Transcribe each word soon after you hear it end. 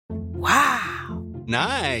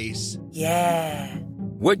Nice. Yeah.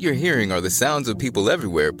 What you're hearing are the sounds of people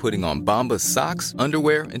everywhere putting on Bombas socks,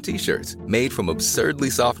 underwear, and T-shirts made from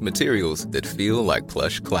absurdly soft materials that feel like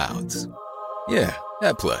plush clouds. Yeah,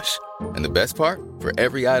 that plush. And the best part? For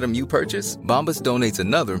every item you purchase, Bombas donates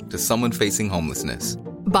another to someone facing homelessness.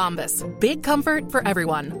 Bombas. Big comfort for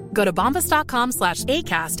everyone. Go to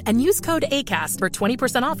bombas.com/ACAST and use code ACAST for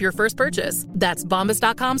 20% off your first purchase. That's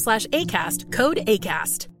bombas.com/ACAST. Code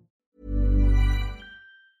ACAST.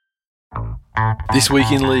 This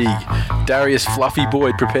week in League, Darius Fluffy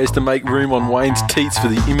Boyd prepares to make room on Wayne's teats for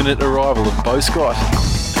the imminent arrival of Bo Scott.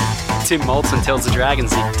 Tim Moulton tells the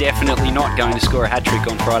Dragons they're definitely not going to score a hat-trick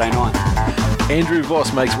on Friday night. Andrew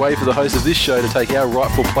Voss makes way for the host of this show to take our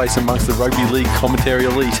rightful place amongst the rugby league commentary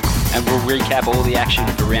elite. And we'll recap all the action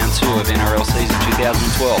for round 2 of NRL season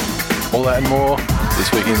 2012. All that and more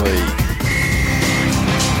this week in League.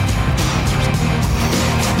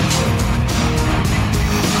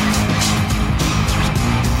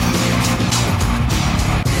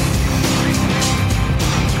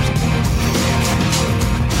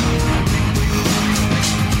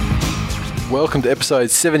 Welcome to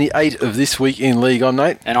episode 78 of This Week in League. I'm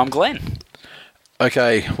Nate. And I'm Glenn.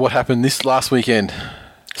 Okay, what happened this last weekend?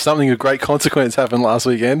 Something of great consequence happened last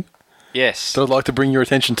weekend Yes. that I'd like to bring your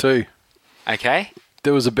attention to. Okay.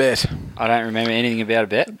 There was a bet. I don't remember anything about a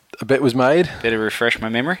bet. A bet was made. Better refresh my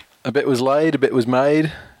memory. A bet was laid. A bet was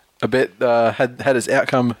made. A bet had its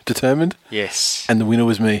outcome determined. Yes. And the winner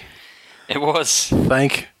was me. It was.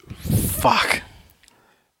 Thank fuck.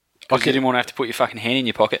 Because you didn't want to have to put your fucking hand in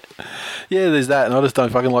your pocket. Yeah, there's that, and I just don't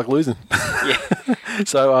fucking like losing. Yeah.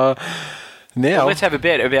 So, now... Well, let's have a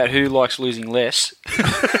bet about who likes losing less.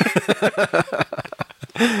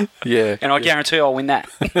 Yeah. And I guarantee I'll win that.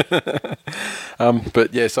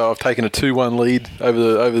 But yeah, so I've taken a 2-1 lead over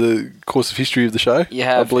the course of history of the show. You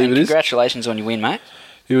have. I believe it is. Congratulations on your win, mate.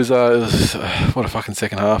 It was what a fucking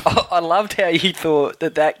second half. I loved how you thought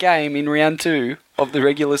that game in round 2 of the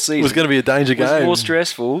regular season It was going to be a danger game. was more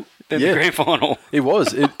stressful than the grand final. It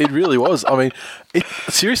was. It really was. I mean,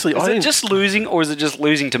 seriously, Is it just losing or is it just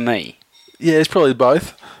losing to me? Yeah, it's probably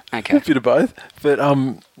both. Okay. A bit of both. But,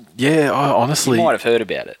 yeah, I honestly... You might have heard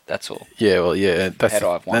about it, that's all. Yeah, well, yeah. That's Had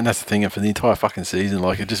I have won. And that's the thing. For the entire fucking season,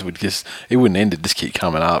 like, it wouldn't end. It just keep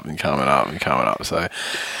coming up and coming up and coming up. So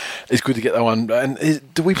it's good to get that one. And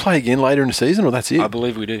do we play again later in the season, or that's it? I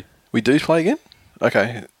believe we do. We do play again?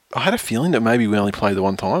 Okay. I had a feeling that maybe we only played the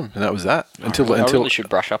one time, and that was that. I really should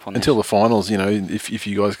brush up on until the finals, you know, if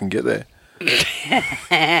you guys can get there.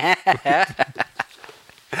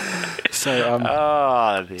 So,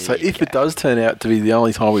 so if it does turn out to be the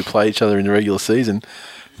only time we play each other in the regular season,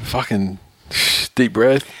 fucking deep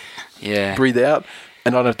breath, breathe out,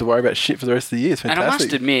 and I don't have to worry about shit for the rest of the year. It's fantastic. And I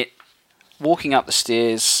must admit, walking up the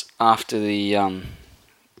stairs after the,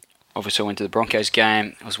 obviously I went to the Broncos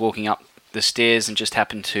game, I was walking up the stairs and just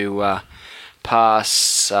happened to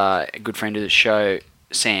pass a good friend of the show,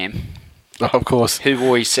 Sam. Oh, of course. Who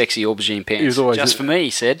wore his sexy aubergine pants. He was always just for me, he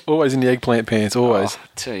said. Always in the eggplant pants, always. Oh,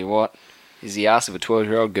 tell you what, he's the ass of a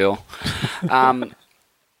 12-year-old girl. And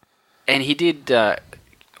he did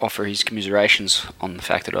offer his commiserations on the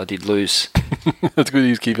fact that I did lose. That's good he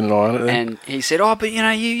was keeping an eye on it then. And he said, but you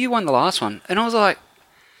know, you won the last one. And I was like,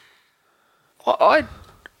 I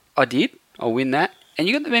did. I'll win that. And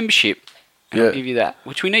you got the membership. And I'll give you that,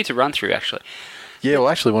 which we need to run through, actually. Yeah, well,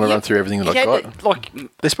 I actually want to run through everything that I've got.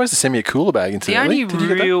 They're supposed to send me a cooler bag, incidentally. The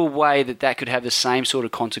only real way that could have the same sort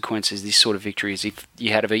of consequences, this sort of victory, is if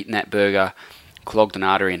you had have eaten that burger, clogged an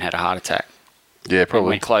artery and had a heart attack. Yeah, probably. And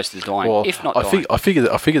went close to dying, well, if not dying. I figure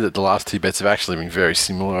that the last two bets have actually been very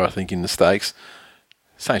similar, I think, in the stakes.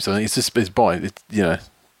 Same sort of thing.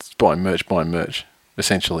 It's buying merch,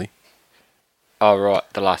 essentially. Oh, right.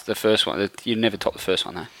 The first one. You never topped the first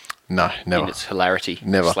one, though. No, never. In its hilarity /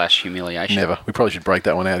 humiliation. Never. We probably should break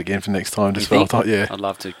that one out again for next time. Yeah. I'd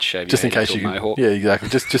love to show you just in case you can. Mohawk. Yeah, exactly.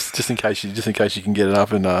 Just in case you can get it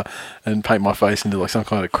up and paint my face into like some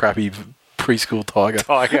kind of crappy preschool tiger.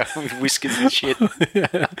 Tiger with whiskers and shit. Yeah,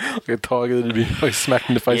 like a tiger that'd be like smacked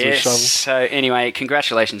in the face with a shovel. So anyway,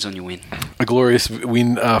 congratulations on your win. A glorious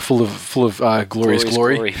win, full of glorious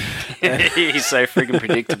glory. He's so freaking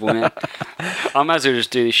predictable, man. I might as well just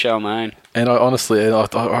do this show on my own. And I honestly,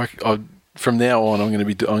 I from now on, I'm going to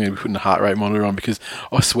be putting a heart rate monitor on, because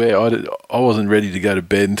I swear I wasn't ready to go to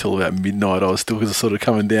bed until about midnight. I was still sort of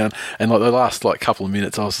coming down, and like the last couple of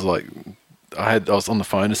minutes, I was like, I was on the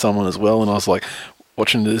phone to someone as well, and I was like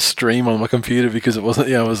watching the stream on my computer because it wasn't,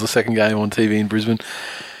 it was the second game on TV in Brisbane,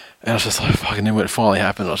 and I was just like, fucking. Then when it finally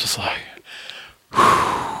happened, I was just like,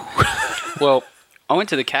 well, I went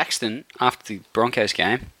to the Caxton after the Broncos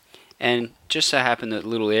game, And just so happened that the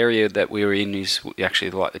little area that we were in is actually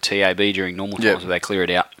like the TAB during normal times, where they clear it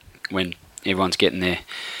out when everyone's getting their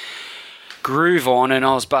groove on. And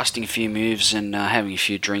I was busting a few moves and having a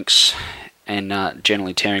few drinks and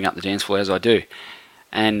generally tearing up the dance floor as I do.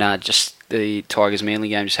 And just the Tigers Manly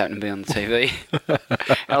game just happened to be on the TV.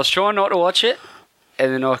 I was trying not to watch it,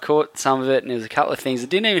 and then I caught some of it, and there was a couple of things that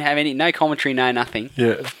didn't even have no commentary, no nothing.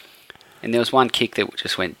 Yeah. And there was one kick that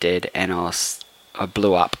just went dead, and I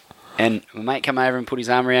blew up. And my mate came over and put his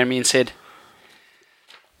arm around me and said,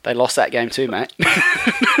 "They lost that game too, mate."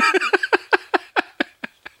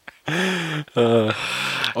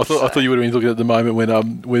 I thought you would have been looking at the moment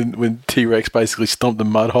when T-Rex basically stomped the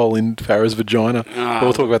mud hole in Farah's vagina. But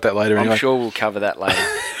we'll talk about that later. Anyway. I'm sure we'll cover that later.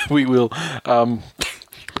 We will.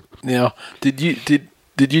 Now, did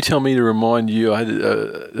you tell me to remind you?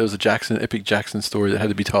 There was a epic Jackson story that had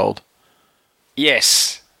to be told.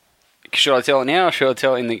 Yes. Should I tell it now or should I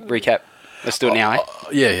tell it in the recap? Let's do it now, eh?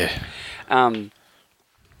 Yeah.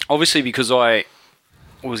 Obviously, because I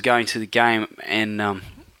was going to the game and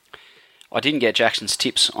I didn't get Jackson's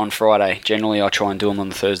tips on Friday. Generally, I try and do them on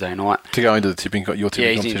the Thursday night. To go into your tipping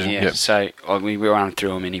competition. Yeah. Yep. So we run through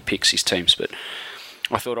them and he picks his teams. But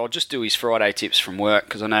I thought I'll just do his Friday tips from work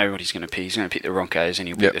because I know what he's going to pick. He's going to pick the Broncos and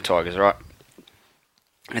he'll pick the Tigers, right?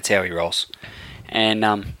 That's how he rolls. And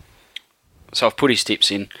so I've put his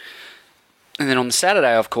tips in. And then on the Saturday,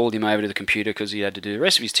 I've called him over to the computer because he had to do the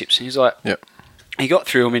rest of his tips. And he's like, he got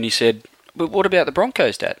through them and he said, "But what about the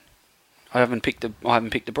Broncos, Dad? I haven't picked the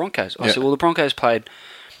Broncos." I said, "Well, the Broncos played.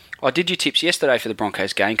 I did your tips yesterday for the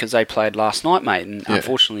Broncos game because they played last night, mate, and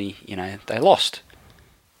unfortunately, they lost."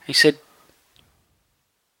 He said,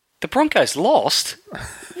 "The Broncos lost?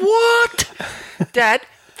 What, Dad?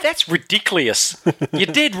 That's ridiculous. You're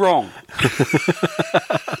dead wrong."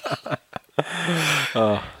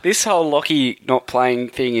 This whole Lockie not playing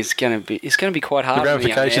thing is going to be quite hard.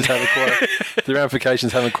 The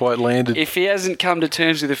ramifications haven't quite landed. If he hasn't come to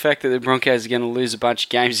terms with the fact that the Broncos are going to lose a bunch of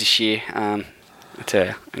games this year, I tell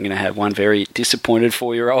you, I'm going to have one very disappointed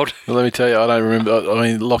 4-year-old. Well, let me tell you, I don't remember. I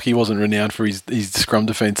mean, Lockie wasn't renowned for his scrum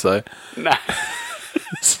defence, though. No.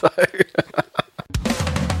 So.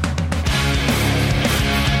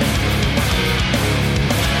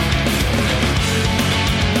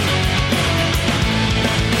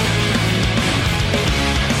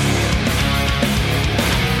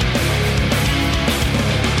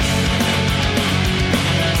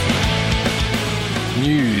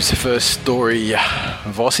 News, first story,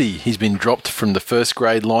 Vossi, he's been dropped from the first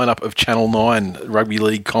grade lineup of Channel 9 rugby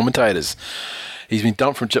league commentators. He's been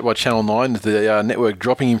dumped by Channel 9, the network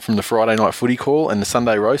dropping him from the Friday night footy call and the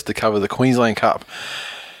Sunday roast to cover the Queensland Cup.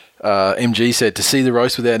 MG said, "To see the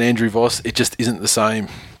roast without Andrew Voss, it just isn't the same."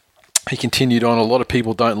 He continued on, "A lot of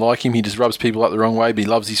people don't like him. He just rubs people up the wrong way, but he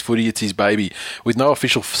loves his footy. It's his baby." With no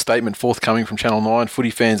official statement forthcoming from Channel 9, footy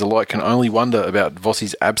fans alike can only wonder about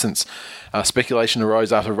Vossi's absence. Speculation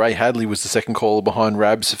arose after Ray Hadley was the second caller behind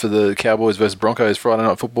Rabs for the Cowboys vs Broncos Friday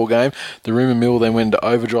night football game. The rumour mill then went into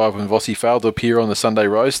overdrive when Vossi failed to appear on the Sunday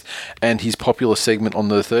roast, and his popular segment on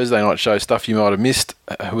the Thursday night show, Stuff You Might Have Missed,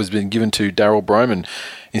 was been given to Daryl Broman.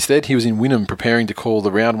 Instead, he was in Wynnum preparing to call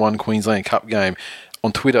the Round 1 Queensland Cup game.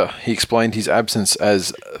 On Twitter, he explained his absence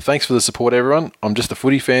as, "Thanks for the support, everyone. I'm just a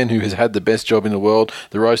footy fan who has had the best job in the world.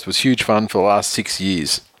 The roast was huge fun for the last 6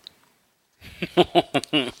 years."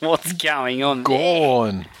 What's going on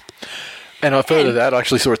Gone. And I further that, I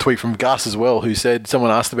actually saw a tweet from Gus as well, who said,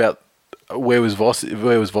 someone asked about where was Vossi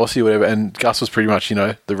or whatever, and Gus was pretty much,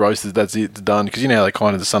 the roast, that's it, it's done. Because how they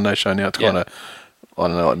kind of, the Sunday show now, it's kind of, I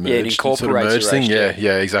don't know, like merged. Yeah, it incorporates sort of merged the thing. roast,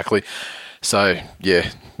 Yeah, exactly. So,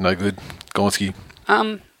 no good. Gonski.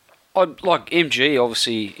 Like MG,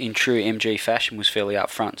 obviously, in true MG fashion, was fairly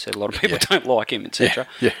upfront. Said a lot of people don't like him, etc.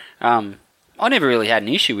 Yeah. I never really had an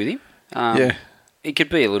issue with him. It could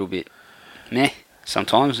be a little bit meh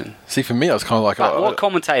sometimes. And see, for me, I was kind of like, but what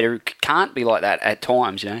commentator can't be like that at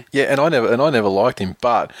times, Yeah, and I never liked him,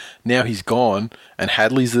 but now he's gone, and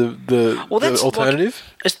Hadley's the alternative.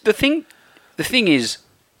 Like, the thing is,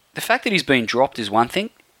 the fact that he's been dropped is one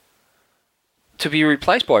thing. To be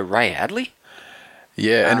replaced by Ray Hadley.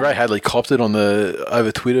 Yeah, and Ray Hadley copped it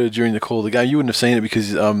over Twitter during the call of the game. You wouldn't have seen it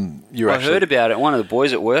because I heard about it. One of the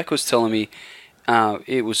boys at work was telling me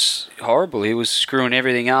it was horrible. He was screwing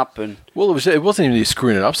everything up, and it wasn't even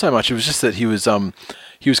screwing it up so much. It was just that he was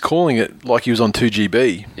calling it like he was on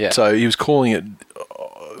 2GB. Yeah. So he was calling it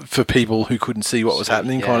for people who couldn't see what was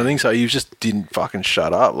happening, kind of thing. So he just didn't fucking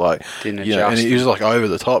shut up, didn't adjust. And he was like over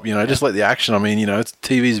the top, just let the action. I mean, it's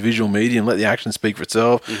TV's visual medium. Let the action speak for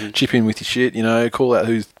itself. Mm-hmm. Chip in with your shit, call out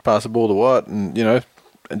who's passed the ball to what, and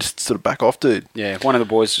and just sort of back off, dude. Yeah, one of the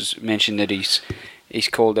boys just mentioned that he's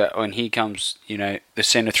called out, and here comes, the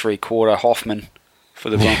centre 3/4 Hoffman for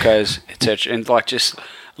the Broncos, etc. And like just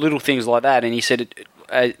little things like that. And he said,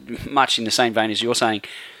 much in the same vein as you're saying,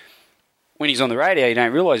 when he's on the radio, you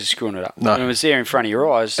don't realise he's screwing it up. No. And it's there in front of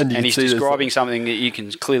your eyes, And and you he's can see describing something that you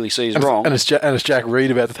can clearly see is wrong. And it's Jack Reed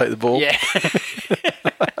about to take the ball. Yeah.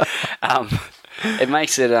 It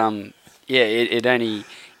makes it, it only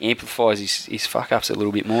amplifies his fuck-ups a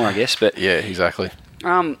little bit more, I guess. But Yeah, exactly.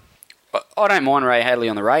 I don't mind Ray Hadley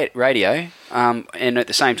on the radio, and at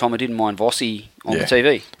the same time, I didn't mind Vossi on the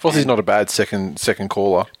TV. Vossi's not a bad second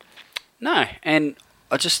caller. No, and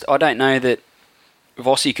I don't know that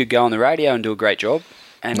Vossi could go on the radio and do a great job,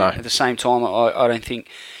 and No. at the same time, I don't think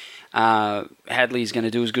Hadley's going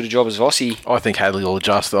to do as good a job as Vossi. I think Hadley will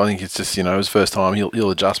adjust. I think it's just his first time.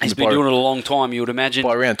 He'll adjust. He's been doing it a long time. You would imagine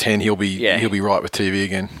by round 10 he'll be right with TV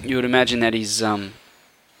again. You would imagine that he's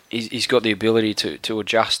got the ability to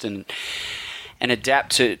adjust and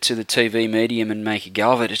adapt to the TV medium and make a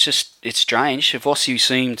go of it. It's strange. If Vossi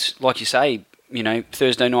seemed, like you say,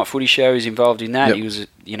 Thursday night footy show, he's involved in that. Yep. He was,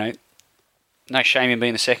 no shame in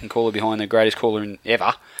being the second caller behind the greatest caller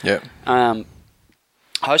ever. Yeah.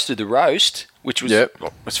 Hosted the roast, which was, Yep.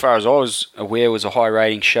 as far as I was aware, was a high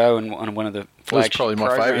rating show and one of the flagship It's probably my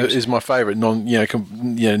programs. favourite. Is my favourite.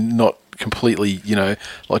 Not completely,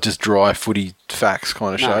 like just dry footy facts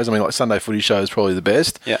kind of No. shows. I mean, like Sunday footy show is probably the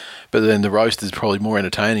best. Yeah. But then the roast is probably more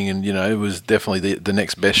entertaining, and it was definitely the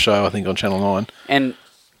next best show I think on Channel 9. And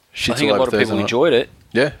Shits I think a all lot over of people Thursday night. enjoyed it.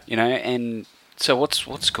 Yeah. And so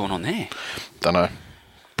what's going on there? Don't know.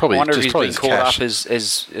 Probably I wonder if just he's probably been just caught cash. up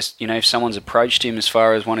as if someone's approached him as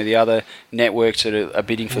far as one of the other networks that are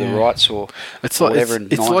bidding for the rights or whatever,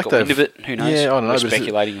 and it's Nine like got they've- wind of it. Who knows? Yeah, I don't know. We're but it's-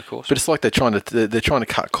 speculating, of course. But it's like they're trying to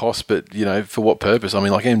cut costs, but for what purpose? I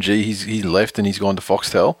mean, like MG, he left and he's gone to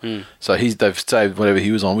Foxtel, so they've saved whatever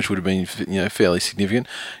he was on, which would have been fairly significant.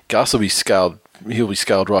 Gus will be scaled. He'll be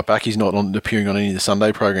scaled right back. He's not appearing on any of the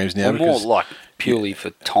Sunday programs now. Or more like purely for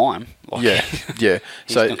time. Like, yeah.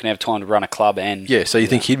 he's So not going to have time to run a club and... yeah, so you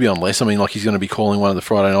think he'd be on less? I mean, like he's going to be calling one of the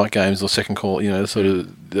Friday night games or second call, sort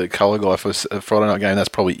of the colour guy for a Friday night game. That's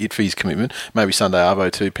probably it for his commitment. Maybe Sunday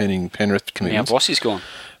Arvo too, pending Penrith Now commitments. Vossi's gone.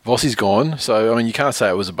 Vossi's gone, so I mean, you can't say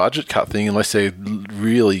it was a budget cut thing unless they're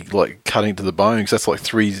really like cutting to the bone, because that's like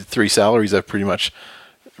three salaries they've pretty much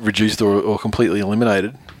reduced or completely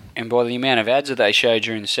eliminated. And by the amount of ads that they show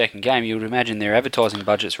during the second game, you would imagine their advertising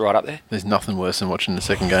budget's right up there. There's nothing worse than watching the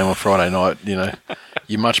second game on Friday night.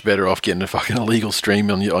 You're much better off getting a fucking illegal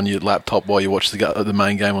stream on your laptop while you watch the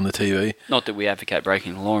main game on the TV. Not that we advocate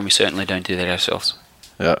breaking the law, and we certainly don't do that ourselves.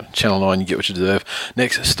 Yeah, Channel 9, you get what you deserve.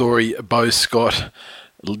 Next story, Bo Scott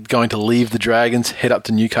going to leave the Dragons, head up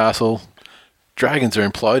to Newcastle. Dragons are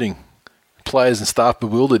imploding. Players and staff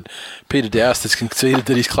bewildered. Peter Doust has conceded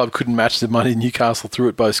that his club couldn't match the money Newcastle threw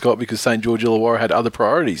at Bo Scott because St George Illawarra had other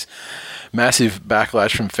priorities. Massive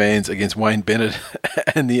backlash from fans against Wayne Bennett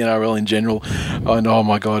and the NRL in general. And oh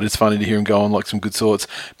my God, it's funny to hear him go on like some good sorts.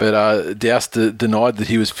 But Doust denied that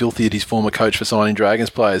he was filthy at his former coach for signing Dragons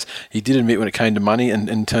players. He did admit when it came to money and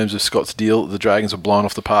in terms of Scott's deal, the Dragons were blown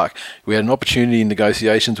off the park. We had an opportunity in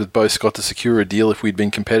negotiations with Bo Scott to secure a deal if we'd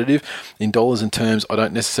been competitive. In dollars and terms, I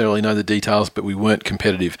don't necessarily know the details, but we weren't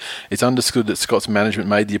competitive. It's understood that Scott's management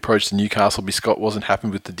made the approach to Newcastle because Scott wasn't happy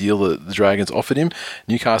with the deal that the Dragons offered him.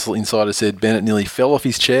 Newcastle insiders said Bennett nearly fell off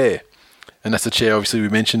his chair. And that's the chair, obviously, we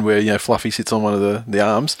mentioned where Fluffy sits on one of the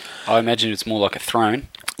arms. I imagine it's more like a throne.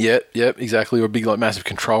 Yep, exactly. Or a big, like, massive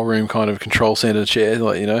control room kind of control centre chair,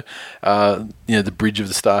 like, the bridge of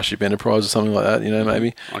the Starship Enterprise or something like that,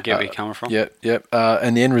 maybe. I get where you're coming from. Yep.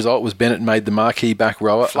 And the end result was Bennett made the marquee back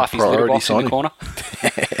rower Fluffy's a litter priority box in the signing. corner.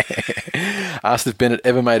 Asked if Bennett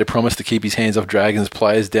ever made a promise to keep his hands off Dragons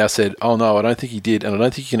players, Dow said, "Oh no, I don't think he did, and I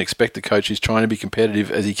don't think you can expect a coach who's trying to be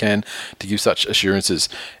competitive as he can to give such assurances.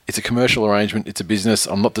 It's a commercial arrangement, it's a business,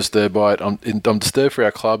 I'm not disturbed by it. I'm disturbed for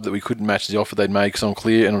our club that we couldn't match the offer they'd made, because I'm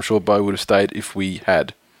clear, and I'm sure Bo would have stayed if we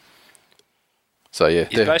had." So yeah.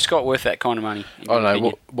 Is Bo Scott worth that kind of money? I don't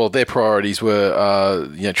know. Well, their priorities were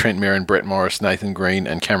Trent Merrin, Brett Morris, Nathan Green,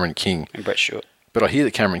 and Cameron King. And Brett Stewart. But I hear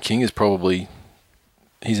that Cameron King is probably...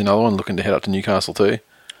 He's another one looking to head up to Newcastle too.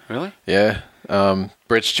 Really? Yeah.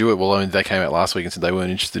 Brett Stewart, well, I mean, they came out last week and said they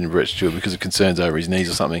weren't interested in Brett Stewart because of concerns over his knees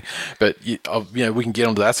or something. But, we can get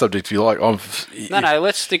onto that subject if you like. No,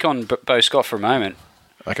 let's stick on Bo Scott for a moment.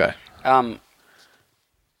 Okay.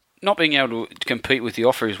 Not being able to compete with the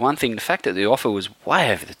offer is one thing. The fact that the offer was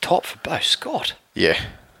way over the top for Bo Scott. Yeah.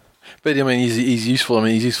 But I mean, he's useful. I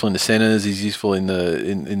mean, he's useful in the centres. He's useful in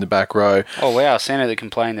the back row. Oh wow, a centre that can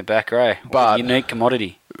play in the back row. What But a unique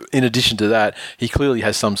commodity. In addition to that, he clearly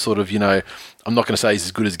has some sort of, I'm not going to say he's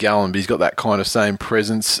as good as Gallen, but he's got that kind of same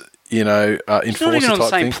presence, enforcer type thing. He's not even on the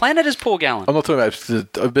same planet as Paul Gallen. I'm not talking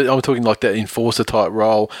about, but I'm talking like that enforcer type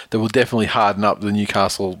role that will definitely harden up the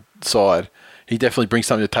Newcastle side. He definitely brings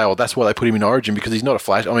something to the table. That's why they put him in Origin, because he's not a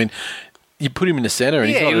flash. I mean, you put him in the centre and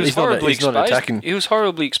he's not attacking. He was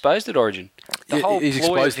horribly exposed at Origin. The whole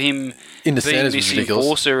ploy of him in the being this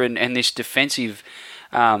enforcer and this defensive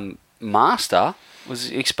master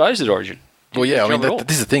was exposed at Origin. Well, yeah, I mean,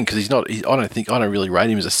 this is the thing, because I don't really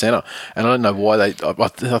rate him as a centre, and I don't know why I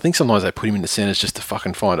think sometimes they put him in the centres just to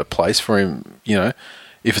fucking find a place for him,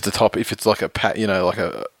 if it's a top, if it's like a pat,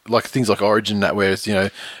 like things like Origin, that where it's,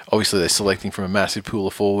 obviously they're selecting from a massive pool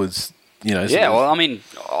of forwards, Yeah, well, I mean,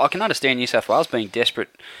 I can understand New South Wales being desperate,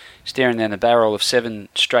 staring down the barrel of 7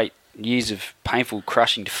 straight years of painful,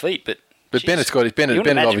 crushing defeat, but Bennett's got his Bennett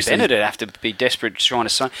obviously. Bennett would have to be desperate trying to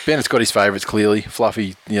sign. Bennett's got his favourites clearly.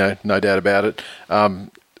 Fluffy, no doubt about it.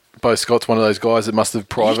 Bo Scott's one of those guys that must have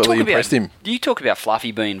privately impressed him. You talk about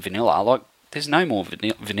Fluffy being vanilla. Like, there's no more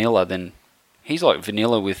vanilla than he's like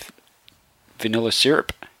vanilla with vanilla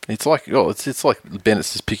syrup. It's like it's like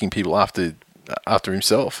Bennett's just picking people after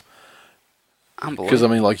himself. Unbelievable. Because I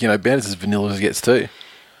mean, Bennett's as vanilla as it gets too.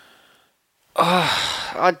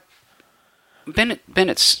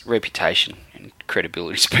 Bennett's reputation and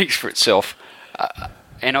credibility speaks for itself,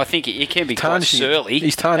 and I think it can be quite surly.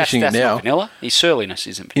 He's tarnishing that's it now. Not vanilla. His surliness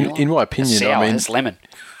isn't vanilla. In my opinion, it's sour, it's lemon.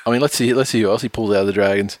 I mean, let's see who else he pulls out of the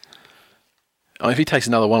Dragons. I mean, if he takes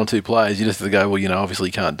another 1 or 2 players, you just have to go, well, obviously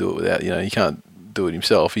he can't do it without, he can't do it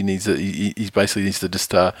himself. He needs to, he basically needs to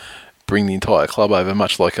just bring the entire club over,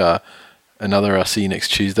 much like another see you next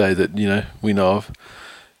Tuesday that, we know of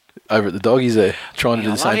over at the Doggies there, trying to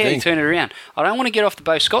do the same thing. Turn it around. I don't want to get off the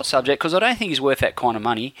Bo Scott subject because I don't think he's worth that kind of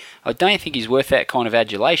money. I don't think he's worth that kind of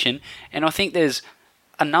adulation, and I think there's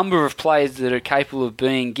a number of players that are capable of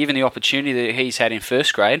being given the opportunity that he's had in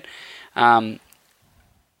first grade.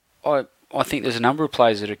 I think there's a number of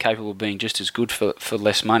players that are capable of being just as good for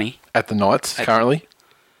less money. At the Knights, currently?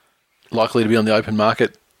 Likely to be on the open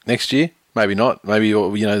market next year? Maybe not. Maybe,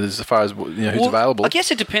 as far as who's available. I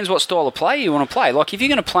guess it depends what style of play you want to play. Like, if you're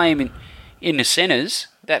going to play him in the centres,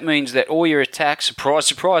 that means that all your attacks,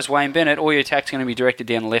 surprise, Wayne Bennett, all your attacks are going to be directed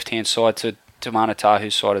down the left-hand side to Mana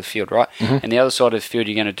Tahu's side of the field, right? Mm-hmm. And the other side of the field,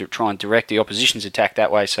 you're going to try and direct the opposition's attack that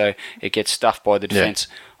way so it gets stuffed by the defence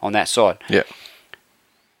on that side. Yeah.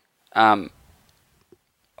 I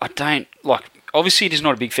don't obviously he's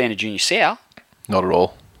not a big fan of Junior Seau. Not at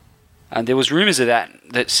all. And there was rumours of that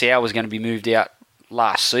Seau was going to be moved out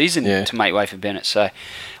last season to make way for Bennett. So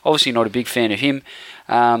obviously not a big fan of him.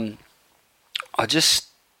 I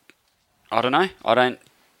don't know. I don't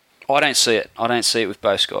see it. I don't see it with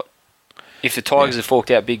Bo Scott. If the Tigers had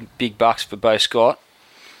forked out big bucks for Bo Scott,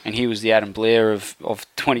 and he was the Adam Blair of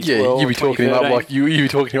 2012. Yeah, you'd be talking about like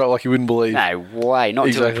you wouldn't believe. No way, not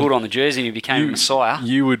until he put on the jersey and he became a Messiah.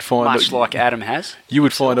 You would find much like Adam has. You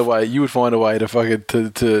would find a way. You would find a way to fucking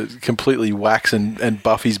to completely wax and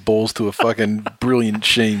buff his balls to a fucking brilliant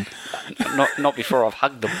sheen. Not before I've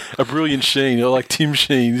hugged them. A brilliant sheen, like Tim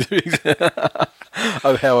Sheen.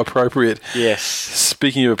 Oh, how appropriate. Yes.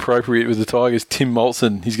 Speaking of appropriate with the Tigers, Tim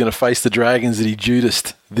Moulton, he's going to face the Dragons at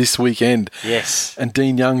Judas this weekend. Yes. And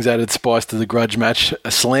Dean Young's added spice to the grudge match,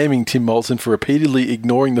 slamming Tim Moulton for repeatedly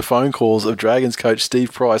ignoring the phone calls of Dragons coach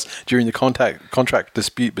Steve Price during the contract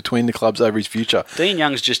dispute between the clubs over his future. Dean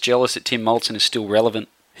Young's just jealous that Tim Moulton is still relevant.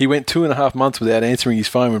 He went 2.5 months without answering his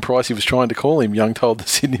phone when Pricey was trying to call him, Young told the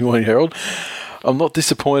Sydney Morning Herald. I'm not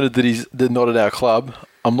disappointed that he's not at our club.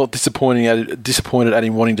 I'm not disappointed at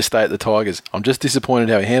him wanting to stay at the Tigers. I'm just disappointed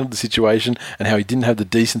how he handled the situation and how he didn't have the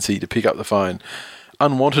decency to pick up the phone.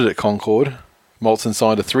 Unwanted at Concord, Moulton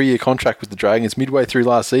signed a 3-year contract with the Dragons midway through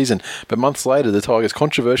last season, but months later the Tigers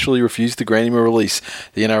controversially refused to grant him a release.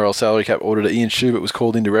 The NRL salary cap auditor Ian Schubert was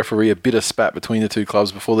called in to referee a bitter spat between the two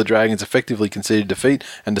clubs before the Dragons effectively conceded defeat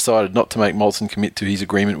and decided not to make Moulton commit to his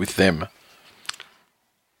agreement with them.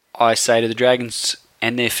 I say to the Dragons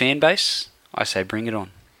and their fan base, I say bring it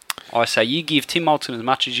on. I say you give Tim Moulton as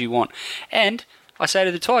much as you want. And I say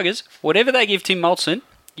to the Tigers, whatever they give Tim Moulton,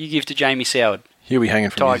 you give to Jamie Soward. He'll be hanging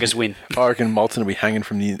from Tigers win. I reckon Moulton will be hanging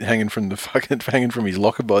from his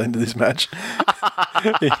locker by the end of this match.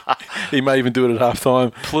 he may even do it at half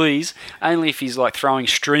time. Please, only if he's like throwing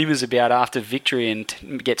streamers about after victory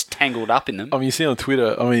and gets tangled up in them. I mean, you see on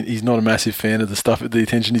Twitter. I mean, he's not a massive fan of the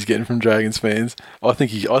attention he's getting from Dragons fans. I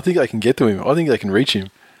think they can get to him. I think they can reach him.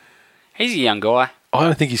 He's a young guy. I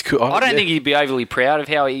don't think he's cool. I don't think he'd be overly proud of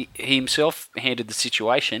how he himself handled the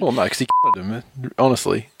situation. Well, no, because he him, man,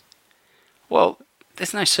 honestly. Well,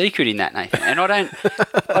 there's no secret in that, Nathan, and I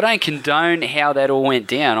don't condone how that all went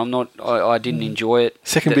down. I didn't enjoy it.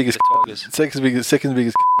 Second biggest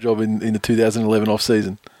job in the 2011 off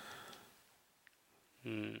season.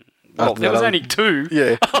 Well, there was only 2.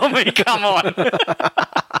 Yeah. I mean, come on.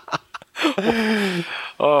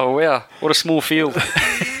 Oh wow, what a small field.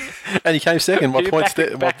 And he came second. Back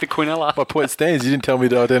the Quinella. My point stands. You didn't tell me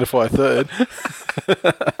to identify a third.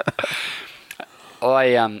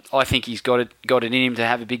 I think he's got it in him to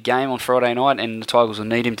have a big game on Friday night, and the Tigers will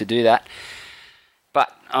need him to do that.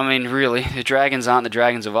 But, I mean, really, the Dragons aren't the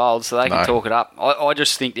Dragons of old, so they can talk it up. I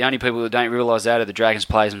just think the only people that don't realise that are the Dragons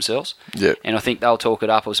players themselves. Yep. And I think they'll talk it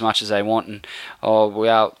up as much as they want. And,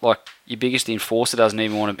 your biggest enforcer doesn't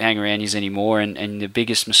even want to hang around you anymore, and the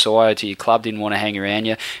biggest messiah to your club didn't want to hang around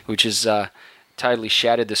you, which has totally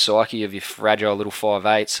shattered the psyche of your fragile little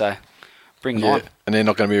 5'8", so bring them on. And they're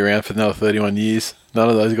not going to be around for another 31 years. None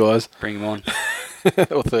of those guys. Bring them on.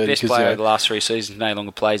 Or 30. Best player of the last 3 seasons no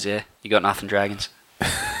longer plays there. You got nothing, Dragons.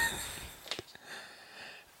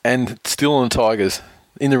 And still on the Tigers,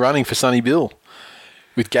 in the running for Sonny Bill,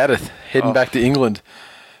 with Gaddeth heading back to England.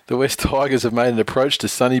 The West Tigers have made an approach to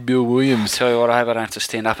Sonny Bill Williams. I tell you what, I hope I don't have to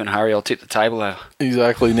stand up and hurry. I'll tip the table over.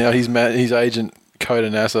 Exactly. Now his agent, Coda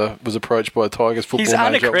Nasser, was approached by Tigers football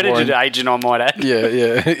manager. He's unaccredited agent, I might add.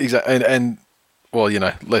 Yeah, exactly. And well,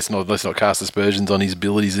 let's not cast aspersions on his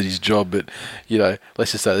abilities at his job, but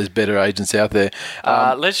let's just say there's better agents out there.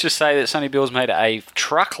 Let's just say that Sonny Bill's made a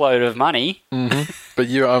truckload of money. Mm-hmm.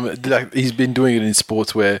 But he's been doing it in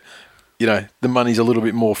sports where the money's a little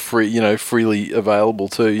bit more free, freely available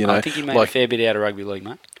too. I think he made a fair bit out of rugby league,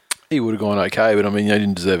 mate. He would have gone okay, but I mean, he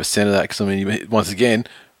didn't deserve a cent of that because I mean, once again,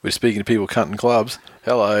 we're speaking to people cutting clubs.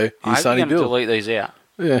 Hello, he's Sonny Bill. Delete these out.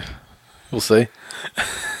 Yeah, we'll see.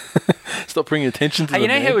 Stop bringing attention to them. You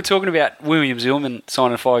know how we're talking about William Zillman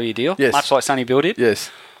signing a 5-year deal? Yes. Much like Sonny Bill did? Yes.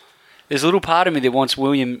 There's a little part of me that wants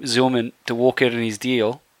William Zillman to walk out on his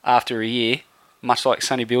deal after a year, much like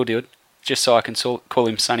Sonny Bill did, just so I can call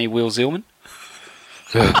him Sonny Will Zillman.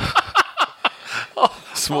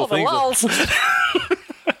 Small things.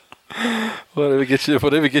 Whatever gets you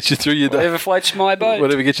through your day. Whatever floats my boat.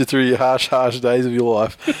 Whatever gets you through your harsh days of your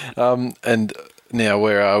life. And now,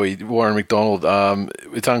 where are we? Warren McDonald.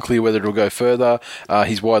 It's unclear whether it'll go further.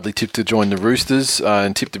 He's widely tipped to join the Roosters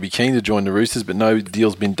and tipped to be keen to join the Roosters, but no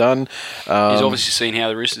deal's been done. He's obviously seen how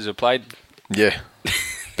the Roosters have played. Yeah.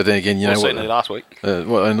 But then again, certainly last week.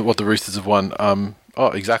 And what the Roosters have won.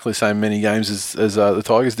 Exactly the same many games as the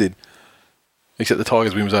Tigers did. Except the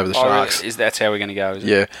Tigers win was over the Sharks. That's how we're going to go, is it?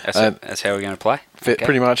 Yeah. That's how we're going to play? Okay.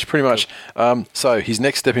 Pretty much. Cool. So his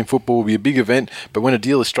next step in football will be a big event, but when a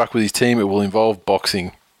deal is struck with his team, it will involve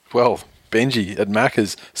boxing. Well, Benji at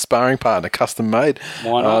Macca's, sparring partner, custom made.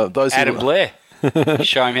 Why not? Adam Blair.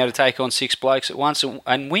 Show him how to take on 6 blokes at once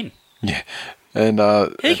and win. Yeah. And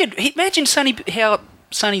imagine how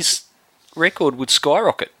Sonny's record would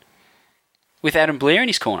skyrocket with Adam Blair in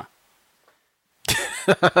his corner.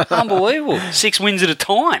 Unbelievable. 6 wins at a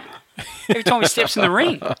time. Every time he steps in the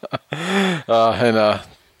ring.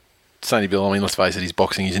 Sonny Bill, I mean, let's face it, he's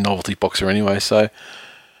boxing. He's a novelty boxer anyway, so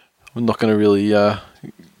I'm not going to really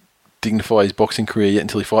dignify his boxing career yet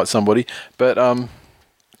until he fights somebody. But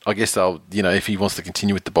I guess they'll, if he wants to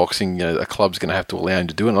continue with the boxing, a club's going to have to allow him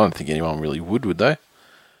to do it. And I don't think anyone really would they?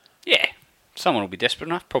 Yeah. Someone will be desperate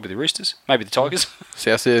enough. Probably the Roosters. Maybe the Tigers.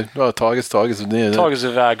 Tigers. Yeah, Tigers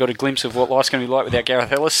have got a glimpse of what life's going to be like without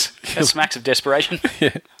Gareth Ellis. That smacks of desperation.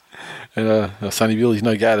 Yeah. And Sonny Bill, he's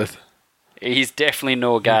no Gareth. He's definitely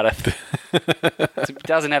no Gareth. It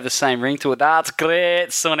doesn't have the same ring to it. That's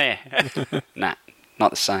great, Sonny. Nah,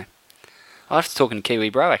 not the same. I have to talk in a Kiwi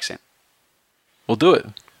bro accent. We'll do it.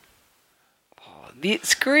 Oh,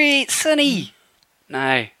 it's great, Sonny.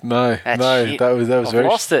 No. Shit. That was I've very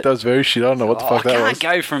lost it. That was very shit. I don't know what the fuck that was.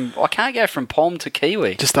 I can't go from Pom to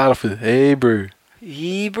Kiwi. Just start off with hey brew.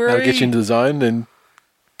 Hey brew. That'll get you into the zone and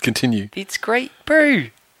continue. It's great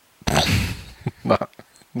brew. Nah,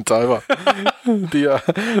 it's over.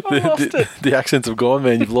 The accents have gone,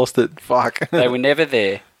 man. You've lost it. Fuck. They were never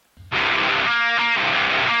there.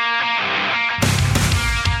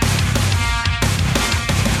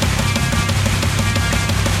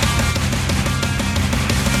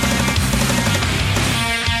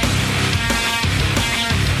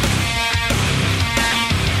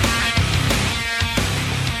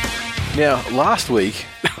 Now, last week,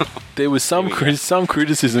 there was some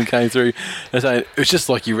criticism came through and saying it's just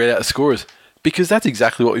like you read out the scores. Because that's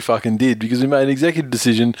exactly what we fucking did. Because we made an executive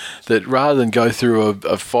decision that rather than go through a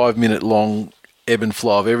 5-minute long ebb and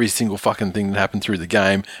flow of every single fucking thing that happened through the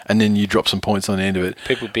game, and then you drop some points on the end of it.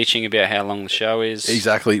 People bitching about how long the show is.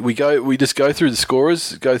 Exactly. We just go through the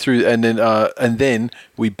scorers, and then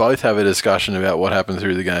we both have a discussion about what happened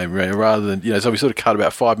through the game, rather than so we sort of cut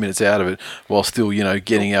about 5 minutes out of it while still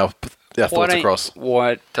getting our thoughts across.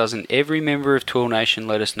 Why doesn't every member of Twill Nation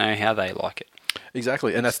let us know how they like it?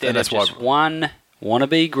 Exactly, and that's why one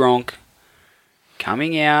wannabe Gronk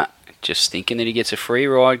coming out just thinking that he gets a free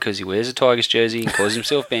ride because he wears a Tigers jersey and calls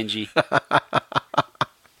himself Benji.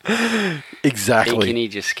 Exactly. Thinking he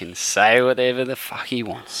just can say whatever the fuck he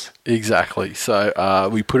wants. Exactly. So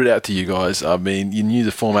we put it out to you guys. I mean, you knew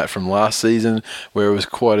the format from last season where it was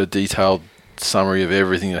quite a detailed summary of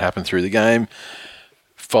everything that happened through the game,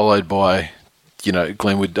 followed by,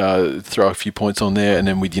 Glenn would throw a few points on there, and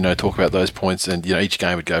then we'd, talk about those points, and, each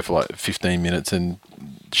game would go for like 15 minutes, and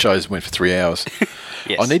shows went for 3 hours.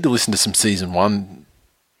 Yes. I need to listen to some season 1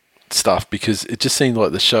 stuff because it just seemed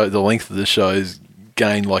like the length of the shows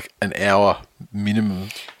gained like an hour minimum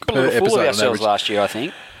Got per a little full episode. of ourselves last year, I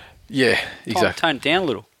think. Yeah, exactly. Tone it down a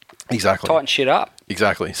little. Exactly. Tighten shit up.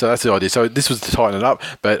 Exactly. So that's the idea. So this was to tighten it up,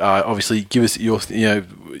 but obviously give us your,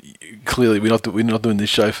 clearly we're not doing this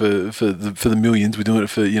show for the millions. We're doing it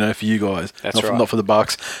for for you guys. That's not right. Not for the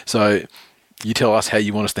bucks. So you tell us how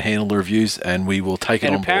you want us to handle the reviews, and we will take it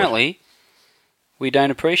on And board. apparently, we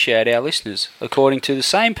don't appreciate our listeners, according to the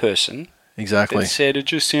same person Exactly. that said it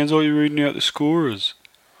just sounds like you're reading out the scorers.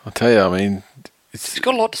 I'll tell you. I mean, He's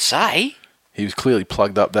got a lot to say. he was clearly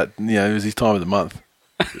plugged up. That it was his time of the month.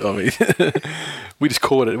 I mean, we just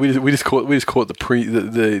caught it. We just caught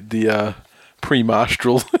the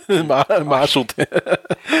pre-martial martial.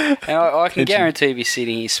 And I can guarantee he'll be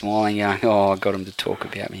sitting here smiling, going, "Oh, I got him to talk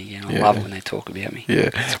about me again. I love it when they talk about me."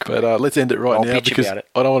 Yeah, but let's end it right I'll now bitch because about it.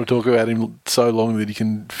 I don't want to talk about him so long that he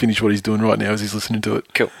can finish what he's doing right now as he's listening to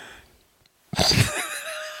it. Cool.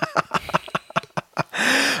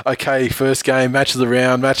 Okay, first game, match of the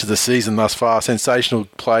round, match of the season thus far. Sensational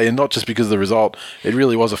play, and not just because of the result. It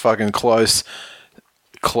really was a fucking close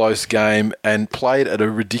game and played at a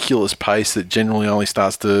ridiculous pace that generally only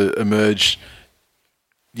starts to emerge,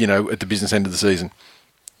 at the business end of the season.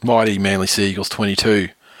 Mighty Manly Sea Eagles 22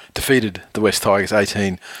 defeated the West Tigers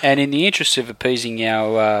 18. And in the interest of appeasing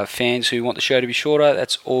our fans who want the show to be shorter,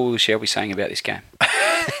 that's all we shall be saying about this game.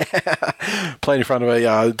 Played in front of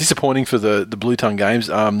a disappointing for the Blue Tongue games.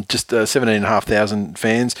 Just 17,500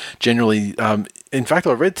 fans. Generally, in fact,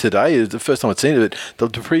 I read today, the first time I'd seen it, the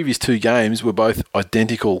previous 2 games were both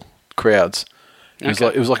identical crowds. It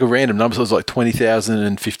was like a random number, so it was like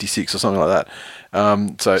 20,056 or something like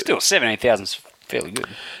that. So Still, 17,000's fairly good.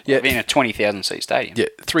 Yeah. Being a 20,000 seat stadium. yeah,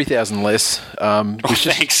 3,000 less.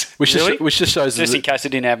 Thanks. Which Really? just shows Just that in case I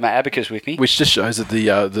didn't have my abacus with me. which just shows that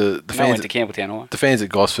the I fans went to Campbelltown, all right. the fans at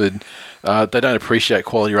Gosford, they don't appreciate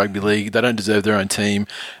quality rugby league. They don't deserve their own team.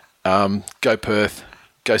 Go Perth.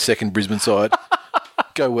 Go second Brisbane side.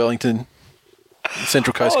 Go Wellington.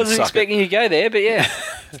 Central Coast I can wasn't suck it. expecting you to go there, but yeah.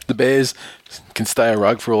 The Bears can stay a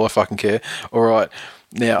rug for all I fucking care. All right.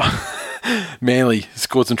 Now, Manly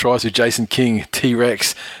scored some tries with Jason King,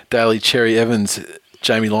 T-Rex, Daly, Cherry Evans.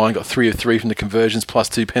 Jamie Lyon got 3 of 3 from the conversions plus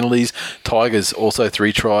 2 penalties. Tigers also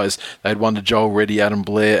 3 tries. They had one to Joel Reddy, Adam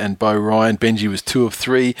Blair and Bo Ryan. Benji was 2 of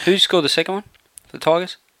 3. Who scored the second one? The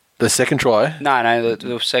Tigers? The second try... No,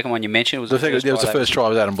 the second one you mentioned was It was the first try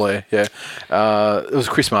with Adam Blair, yeah. It was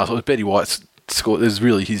Chris Marshall. It was Betty White's score. It was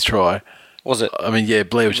really his try. Was it? I mean, yeah,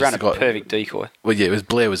 Blair was Ran just a the guy. perfect decoy. Well, yeah, it was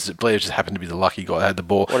Blair just happened to be the lucky guy that had the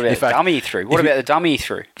ball. What about In the fact, dummy he threw? What if about the dummy he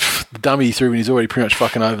threw? the dummy he threw when he's already pretty much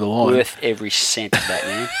fucking over the line? Worth every cent of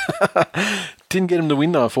that, man. Didn't get him to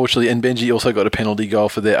win though, unfortunately. And Benji also got a penalty goal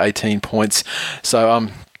for their 18 points. So,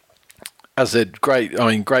 as I said,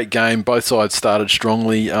 great game. Both sides started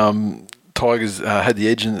strongly. Tigers had the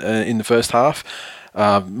edge in the first half.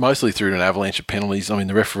 Mostly through an avalanche of penalties. I mean,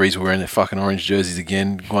 the referees were wearing their fucking orange jerseys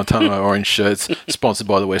again. Guantanamo orange shirts, sponsored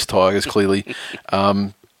by the West Tigers, clearly.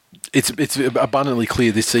 It's abundantly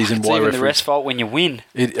clear this season It's why even the referees... ref's fault when you win.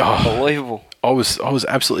 Oh, Unbelievable. I was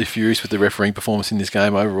absolutely furious with the refereeing performance in this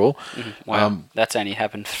game overall. Wow, that's only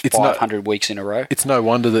happened it's 500 weeks in a row. It's no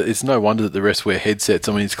wonder that the refs wear headsets.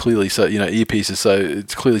 I mean, it's clearly so earpieces. So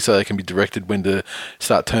it's clearly so they can be directed when to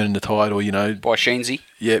start turning the tide, or By Sheensy.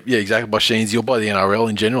 yeah, exactly, by Sheensy or by the NRL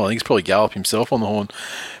in general. I think it's probably Gallup himself on the horn,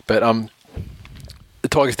 but the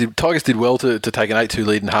Tigers did well to take an 8-2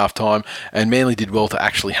 lead in half-time, and Manly did well to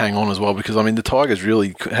actually hang on as well, because, I mean, the Tigers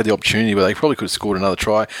really had the opportunity where they probably could have scored another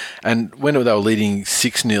try, and when they were leading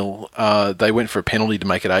 6-0, they went for a penalty to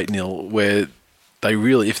make it 8-0, where they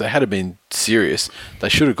really, if they had been serious, they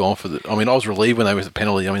should have gone for the. I mean, I was relieved when they was a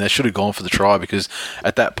penalty. I mean, they should have gone for the try because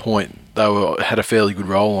at that point they had a fairly good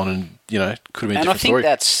roll on, and could have been. And a different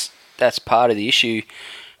I think story. that's part of the issue.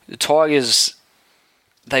 The Tigers,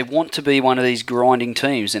 they want to be one of these grinding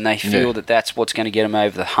teams, and they feel that that's what's going to get them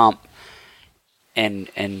over the hump. And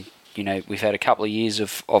we've had a couple of years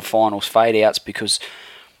of finals fade outs because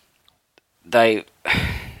they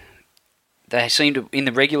seem to, in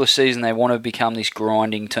the regular season, they want to become this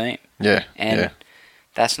grinding team. Yeah. And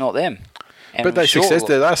that's not them. And but they're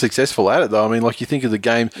successful at it, though. I mean, like, you think of the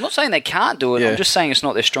game. I'm not saying they can't do it. Yeah. I'm just saying it's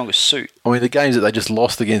not their strongest suit. I mean, the games that they just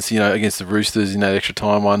lost against the Roosters in that extra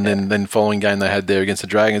time one, then following game they had there against the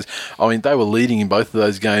Dragons. I mean, they were leading in both of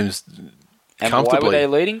those games. And why were they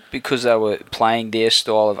leading? Because they were playing their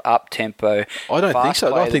style of up-tempo. I don't think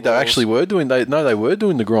so. I don't think they actually were doing. They were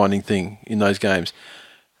doing the grinding thing in those games.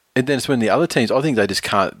 And then it's when the other teams, I think they just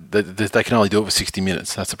can't. They can only do it for 60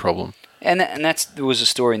 minutes. That's the problem. And there was a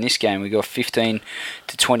story in this game. We got 15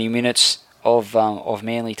 to 20 minutes of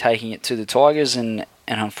Manly taking it to the Tigers, and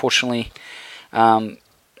unfortunately,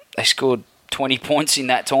 they scored 20 points in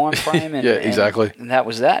that time frame. And, yeah, exactly. And that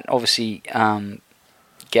was that. Obviously,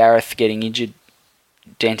 Gareth getting injured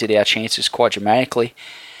dented our chances quite dramatically.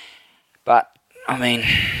 But I mean,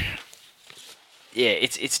 yeah,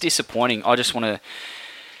 it's disappointing. I just want to,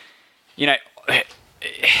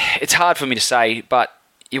 it's hard for me to say, but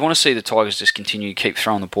you want to see the Tigers just continue to keep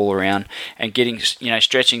throwing the ball around and getting,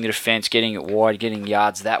 stretching the defence, getting it wide, getting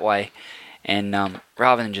yards that way, and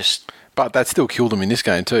rather than just. But that still killed them in this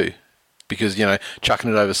game too. Because, chucking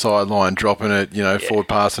it over sideline, dropping it, forward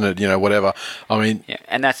passing it, whatever. I mean... Yeah,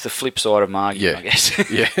 and that's the flip side of Margie, I guess.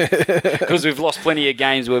 Yeah. Because we've lost plenty of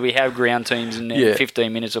games where we have ground teams and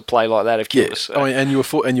 15 minutes of play like that have killed us. So. I mean, and you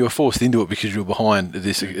were forced into it because you were behind at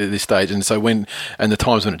this stage. And so the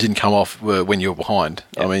times when it didn't come off were when you were behind.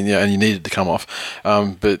 Yep. I mean, and you needed to come off.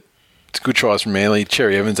 But it's good tries from Manly.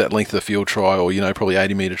 Cherry Evans, that length of the field try, or, probably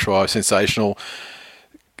 80-metre try, sensational.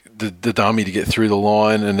 The dummy to get through the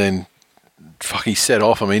line and then... Fuck, he set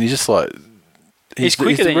off. I mean, he's just like... He's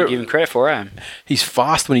quicker than you give him credit for, eh? He's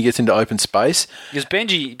fast when he gets into open space. Because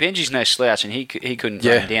Benji's no slouch, and he couldn't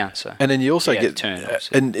run down. So. And then you also get...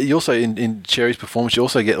 and you also, in Cherry's performance, you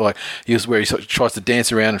also get, like, where he sort of tries to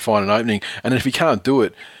dance around and find an opening, and then if he can't do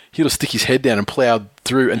it, he'll stick his head down and plough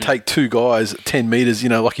through and take two guys 10 metres,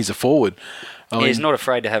 like he's a forward. I mean, he's not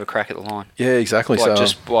afraid to have a crack at the line. Yeah, exactly. Like,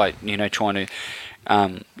 just by, trying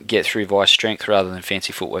to get through via strength rather than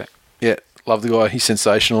fancy footwork. Yeah. Love the guy. He's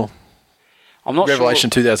sensational. I'm not Revelation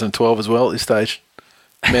 2012 as well at this stage.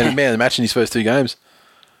 Man of the match in his first two games.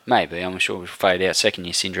 Maybe. I'm sure we'll fade out. Second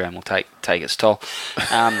year syndrome will take its toll.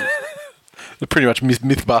 They're pretty much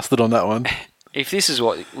myth busted on that one. If this is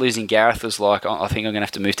what losing Gareth was like, I think I'm going to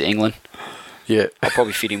have to move to England. Yeah. I'll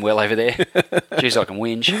probably fit in well over there. Jeez, I can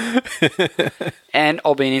whinge. And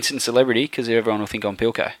I'll be an instant celebrity because everyone will think I'm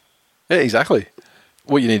Pilko. Yeah, exactly.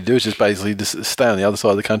 What you need to do is just basically just stay on the other side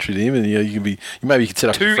of the country to him, and maybe you could set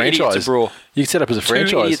up a franchise. 2 idiots abroad. You could set up as a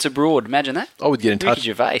franchise. 2 idiots abroad. Imagine that. I would get in touch.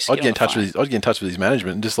 I'd get in touch with his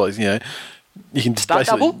management, and just you can just start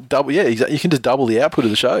double. Yeah, exactly. You can just double the output of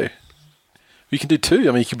the show. You can do two. I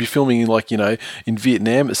mean, you could be filming in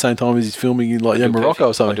Vietnam at the same time as he's filming in Morocco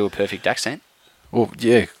or something. I'll do a perfect accent. Well,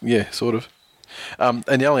 yeah, sort of. And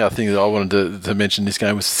the only other thing that I wanted to mention in this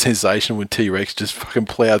game was sensation when T-Rex just fucking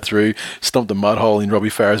ploughed through, stomped a mud hole in Robbie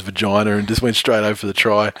Farah's vagina and just went straight over for the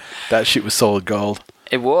try. That shit was solid gold.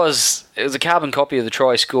 It was a carbon copy of the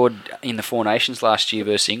try scored in the Four Nations last year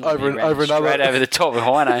versus England. Straight over the top of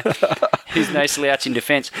Hino. He's no slouch in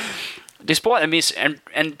defence. Despite the miss, and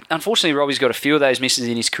unfortunately Robbie's got a few of those misses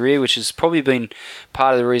in his career, which has probably been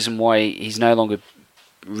part of the reason why he's no longer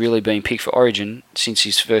really been picked for Origin since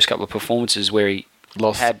his first couple of performances where he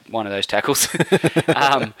had one of those tackles.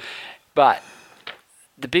 But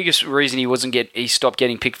the biggest reason he stopped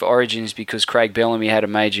getting picked for Origin is because Craig Bellamy had a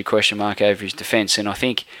major question mark over his defence, and I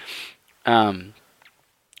think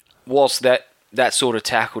whilst that sort of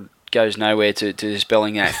tackle goes nowhere to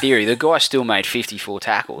dispelling that theory, the guy still made 54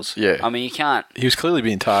 tackles. Yeah. I mean, you can't... He was clearly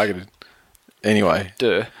being targeted anyway.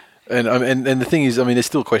 Duh. And the thing is, I mean, there's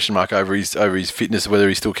still a question mark over his fitness, whether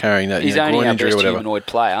he's still carrying that he's groin only our injury best or whatever. humanoid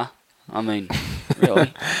player. I mean,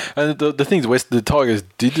 really. And the things the Tigers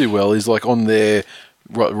did do well is on their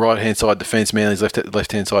right hand side defence, Manly's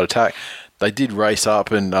left hand side attack, they did race up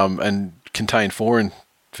and contain Foran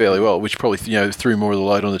fairly well, which probably threw more of the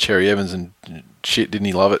load on the Cherry Evans, and shit, didn't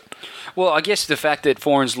he love it? Well, I guess the fact that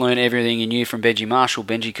Foran's learned everything he knew from Benji Marshall,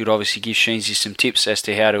 Benji could obviously give Sheensy some tips as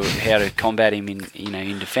to how to combat him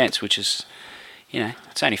in defence, which is,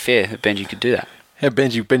 it's only fair that Benji could do that. How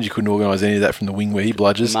Benji couldn't organise any of that from the wing where he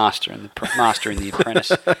bludgers. Master and the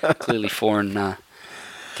apprentice. Clearly Foreign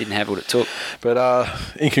didn't have what it took. But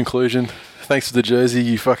in conclusion, thanks for the jersey,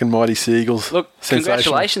 you fucking mighty Seagulls. Look,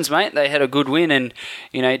 congratulations, mate. They had a good win, and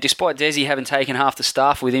despite Desi having taken half the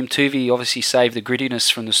staff with him, Tuvey obviously saved the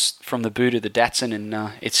grittiness from the boot of the Datsun,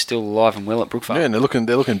 and it's still alive and well at Brookvale. Yeah, and they're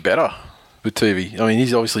looking better with Tuvey. I mean,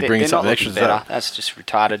 he's obviously bringing something extra to that. That's just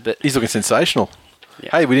retarded, but he's looking sensational.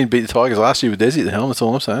 Yeah. Hey, we didn't beat the Tigers last year with Desi at the helm. That's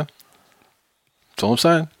all I'm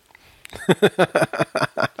saying.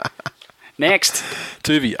 Next.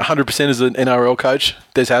 Tuvey, 100% as an NRL coach.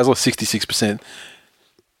 Des Hasler, 66%.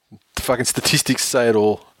 The fucking statistics say it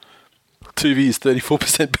all. Tuvey is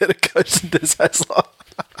 34% better coach than Des Hasler.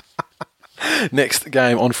 Next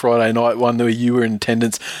game on Friday night, one where you were in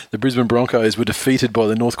attendance. The Brisbane Broncos were defeated by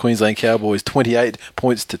the North Queensland Cowboys 28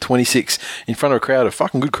 points to 26 in front of a crowd, a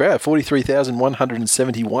fucking good crowd,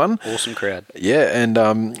 43,171. Awesome crowd. Yeah, and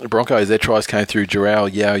Broncos, their tries came through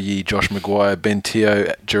Jarrell, Yao Yi, Josh Maguire, Ben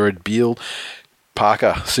Teo, Jared Beale,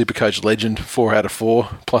 Parker, Supercoach legend, 4 out of 4,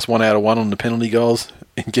 plus 1 out of 1 on the penalty goals,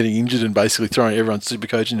 and getting injured and basically throwing everyone's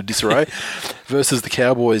Supercoach into disarray. Versus the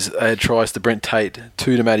Cowboys, they had tries to Brent Tate,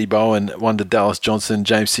 2 to Matty Bowen, 1 to Dallas Johnson,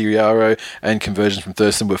 James Siriaro, and conversions from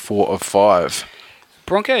Thurston were 4 of 5.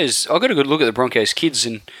 Broncos, I got a good look at the Broncos kids,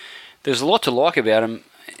 and there's a lot to like about them.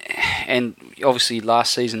 And obviously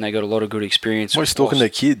last season they got a lot of good experience. Why are you stalking their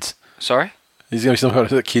kids? Sorry? Is there some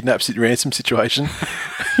kind of kidnap ransom situation?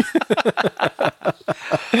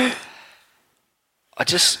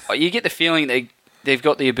 You get the feeling they've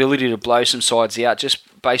got the ability to blow some sides out just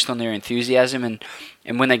based on their enthusiasm,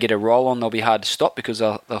 and when they get a roll on, they'll be hard to stop because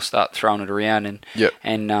they'll start throwing it around and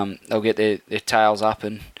they'll get their tails up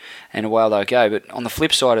and away they'll go. But on the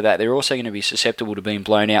flip side of that, they're also going to be susceptible to being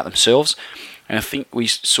blown out themselves, and I think we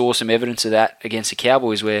saw some evidence of that against the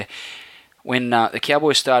Cowboys where when the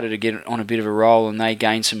Cowboys started to get on a bit of a roll and they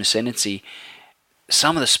gained some ascendancy,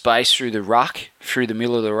 some of the space through the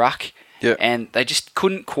middle of the ruck, and they just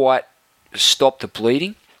couldn't quite stop the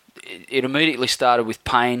bleeding. It immediately started with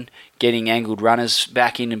Payne getting angled runners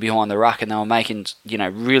back in and behind the ruck, and they were making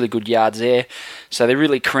really good yards there. So they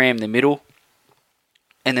really crammed the middle.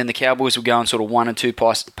 And then the Cowboys were going sort of 1 and 2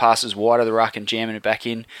 passes wide of the ruck and jamming it back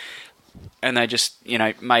in. And they just,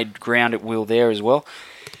 made ground at will there as well.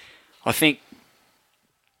 I think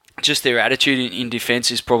just their attitude in defence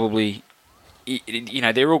is probably,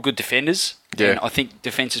 they're all good defenders. Yeah. And I think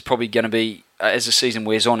defence is probably going to be, as the season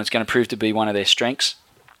wears on, it's going to prove to be one of their strengths.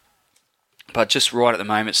 But just right at the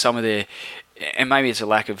moment, some of their, and maybe it's a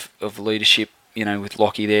lack of leadership, with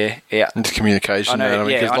Lockie there out. And communication. I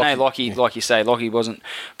know Lockie, like you say, Lockie wasn't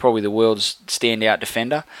probably the world's standout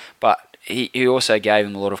defender, but he also gave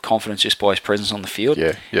him a lot of confidence just by his presence on the field.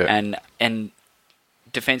 Yeah. And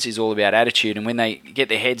defence is all about attitude, and when they get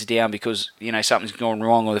their heads down because something's gone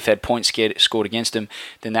wrong or they've had points scored against them,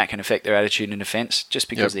 then that can affect their attitude in defence just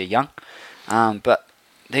because they're young. But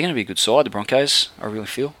they're going to be a good side, the Broncos, I really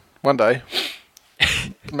feel. One day.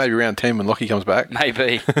 Maybe round 10 when Lockie comes back.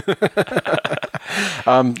 Maybe.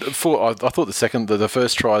 I thought the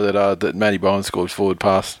first try that Matty Bowen scored forward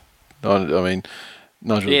pass. I mean,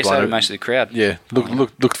 so did most of the crowd. Yeah,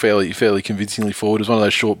 looked fairly convincingly forward. It was one of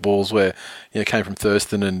those short balls where it came from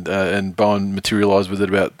Thurston and Bowen materialised with it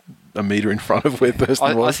about a metre in front of where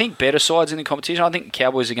Thurston was. I think better sides in the competition. I think the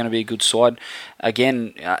Cowboys are going to be a good side.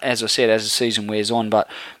 Again, as I said, as the season wears on, but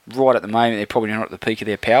right at the moment they're probably not at the peak of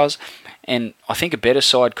their powers. And I think a better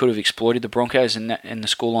side could have exploited the Broncos and the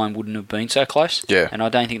scoreline wouldn't have been so close. Yeah. And I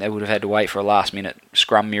don't think they would have had to wait for a last-minute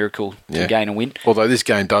scrum miracle to gain a win. Although this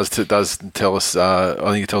game does tell us, I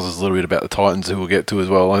think it tells us a little bit about the Titans, who we'll get to as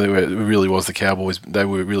well. I think it really was the Cowboys. They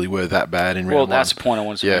really were that bad in round 1. Well, that's the point I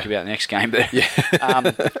wanted to make about the next game. But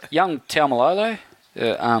young Taumalolo,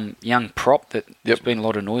 young prop there's been a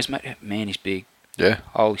lot of noise, mate. Man, he's big. Yeah.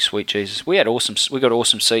 Holy sweet Jesus. We got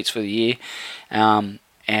awesome seats for the year.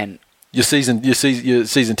 And Your season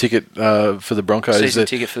ticket for the Broncos.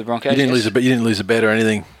 Ticket for the Broncos. You didn't lose a bet or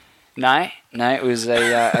anything. No, it was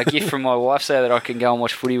a gift from my wife so that I can go and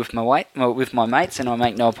watch footy with my mates, and I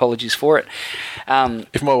make no apologies for it.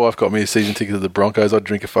 If my wife got me a season ticket to the Broncos, I'd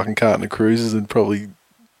drink a fucking carton of cruises and probably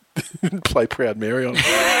play Proud Mary on it.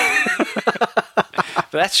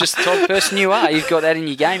 But that's just the type of person you are. You've got that in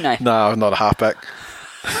your game, Nate. No, I'm not a halfback.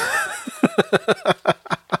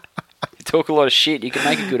 Talk a lot of shit. You can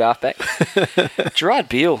make a good halfback. Gerard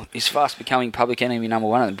Beale is fast becoming public enemy number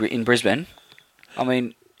 1 in Brisbane. I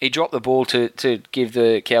mean, He dropped the ball to give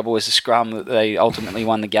the Cowboys a scrum that they ultimately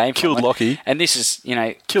won the game. Killed Lockie. And this is,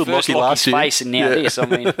 Killed first Lockie last year. face and now this. I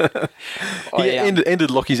mean, ended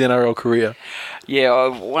Lockie's NRL career. Yeah,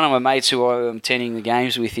 one of my mates who I'm attending the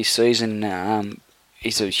games with this season,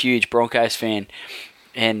 he's a huge Broncos fan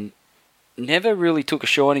and never really took a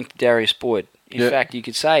shining to Darius Boyd. In fact, you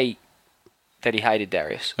could say that he hated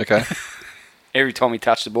Darius. Okay. Every time he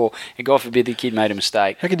touched the ball, and God forbid the kid made a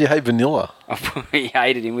mistake. How could you hate Vanilla? He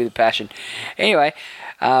hated him with a passion. Anyway,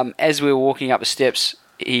 as we were walking up the steps,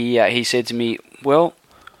 he said to me, "Well,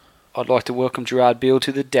 I'd like to welcome Gerard Beale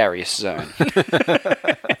to the Darius zone."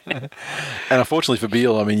 And unfortunately for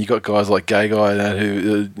Beale, I mean, you got guys like Gay Guy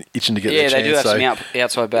who are itching to get their chance. Yeah, they do have some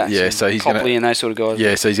outside backs. Yeah, so he's Copley and those sort of guys.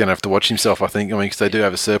 Yeah, so he's going to have to watch himself, I think. I mean, because they do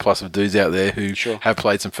have a surplus of dudes out there who have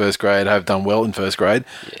played some first grade, have done well in first grade,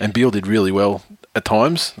 and Beale did really well at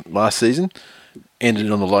times last season.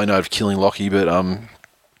 Ended on the low note of killing Lockie, but not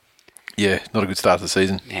a good start to the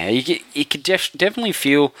season. Yeah, you could definitely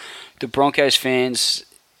feel the Broncos fans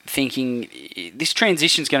thinking this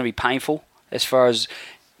transition is going to be painful as far as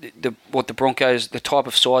the type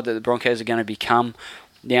of side that the Broncos are going to become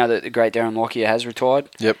now that the great Darren Lockyer has retired.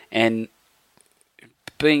 Yep. And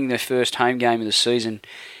being the first home game of the season,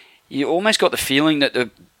 you almost got the feeling that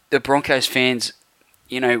the Broncos fans,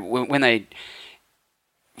 when they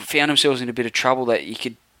found themselves in a bit of trouble, that you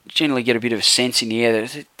could generally get a bit of a sense in the air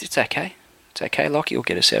that it's okay. It's okay, Lockyer will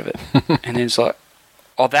get us out of it. And then it's like,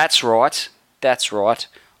 oh, that's right.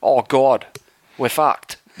 Oh, God, we're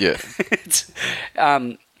fucked. Yeah.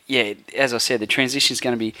 As I said, the transition is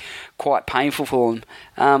going to be quite painful for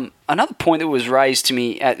them. Another point that was raised to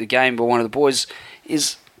me at the game by one of the boys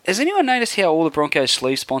is, has anyone noticed how all the Broncos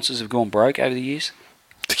sleeve sponsors have gone broke over the years?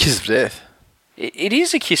 It's a kiss of death. It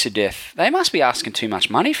is a kiss of death. They must be asking too much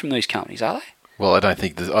money from these companies, are they? Well, I don't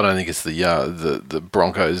think it's the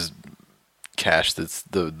Broncos cash that's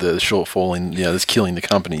the shortfall in that's killing the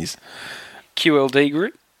companies. QLD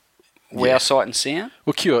Group, Wow Sight and Sound,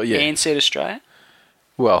 Ansett Australia.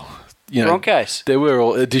 Well, Broncos. There were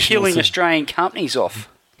all additional killing Australian companies off.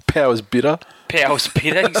 Powers bitter,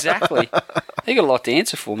 exactly. They got a lot to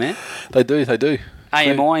answer for, man. They do.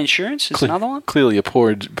 AMI Insurance is another one. Clearly a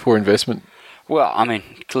poor investment. Well, I mean,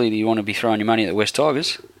 clearly you want to be throwing your money at the West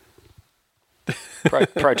Tigers.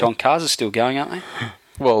 Proton cars are still going, aren't they?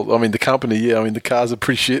 Well, I mean, the company, the cars are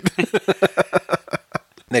pretty shit.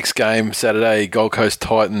 Next game, Saturday, Gold Coast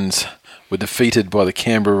Titans were defeated by the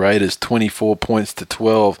Canberra Raiders 24 points to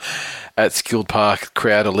 12 at Skilled Park.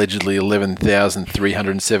 Crowd allegedly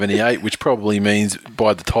 11,378, which probably means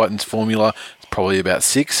by the Titans formula, it's probably about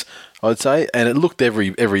 6, I'd say. And it looked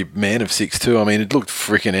every man of 6 too. I mean, it looked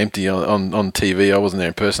freaking empty on TV. I wasn't there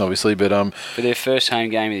in person, obviously, but for their first home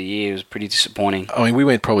game of the year, it was pretty disappointing. I mean, we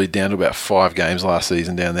went probably down to about 5 games last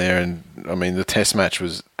season down there, and I mean, the Test match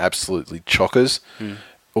was absolutely chockers.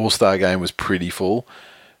 All-Star game was pretty full.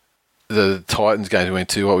 The Titans games we went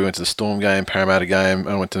to, we went to the Storm game, Parramatta game, and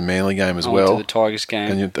I went to the Manly game as well. I went to the Tigers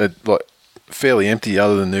game. And fairly empty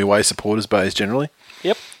other than New Way supporters bays generally.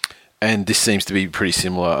 Yep. And this seems to be pretty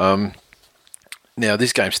similar. Now,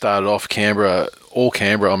 this game started off all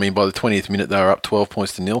Canberra. I mean, by the 20th minute, they were up 12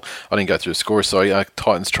 points to 0. I didn't go through the score, sorry.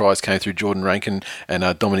 Titans tries came through Jordan Rankin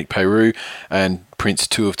and Dominic Peru, and Prince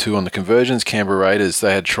 2 of 2 on the conversions. Canberra Raiders,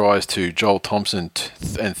 they had tries to Joel Thompson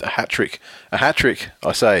and a hat-trick. A hat-trick,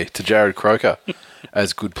 I say, to Jared Croker,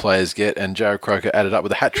 as good players get. And Jared Croker added up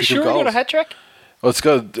with a hat-trick of goals. You got a hat-trick? Well, it's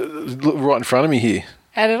got look right in front of me here.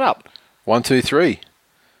 Add it up. 1, 2, 3.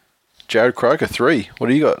 Jared Croker, 3. What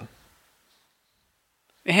do you got?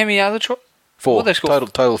 How many other 4.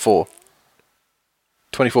 Total 4.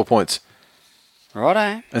 24 points.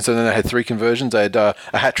 Righto. And so then they had 3 conversions. They had a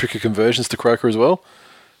hat-trick of conversions to Croker as well.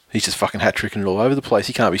 He's just fucking hat-tricking it all over the place.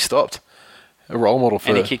 He can't be stopped. A role model for...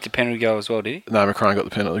 And he kicked a penalty goal as well, did he? No, McCrone got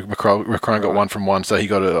the penalty. McCrone got 1 from 1, so he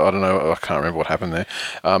got a... I don't know. I can't remember what happened there.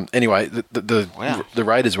 Anyway, the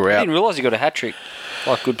Raiders were out. I didn't realise he got a hat-trick,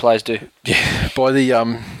 like good players do. Yeah, by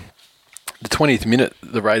the 20th minute,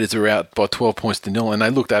 the Raiders were out by 12 points to 0, and they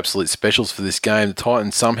looked absolute specials for this game. The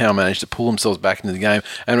Titans somehow managed to pull themselves back into the game,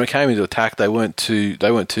 and when it came into attack, they weren't too bad.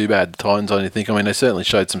 The Titans, I didn't think. I mean, they certainly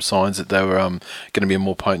showed some signs that they were going to be a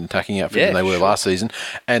more potent attacking outfit than they were last season.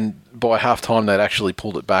 And by half time, they'd actually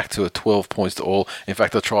pulled it back to a 12 points to all. In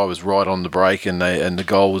fact, the try was right on the break, and the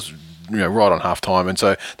goal was right on half time, and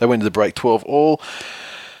so they went to the break 12 all.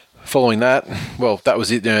 Following that, well, that was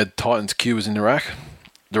it. Titans' queue was in the rack.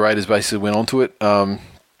 The Raiders basically went onto it, and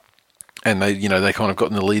they kind of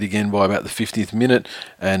got in the lead again by about the 50th minute,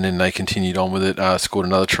 and then they continued on with it. Scored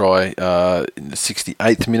another try in the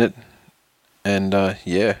 68th minute, and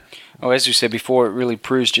Well, as we said before, it really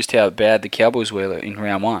proves just how bad the Cowboys were in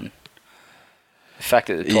round one. The fact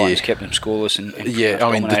that the Titans kept them scoreless and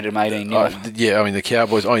dominated them 18-0. The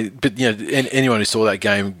Cowboys. But anyone who saw that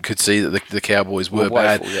game could see that the Cowboys were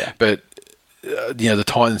bad. Yeah. But the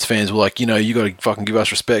Titans fans were like, you got to fucking give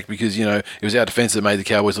us respect because it was our defense that made the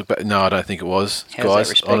Cowboys look bad. No, I don't think it was, How's guys.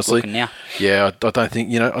 that respect Honestly, looking now? Yeah, I don't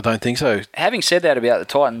think. I don't think so. Having said that about the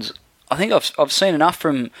Titans, I think I've seen enough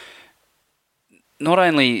from not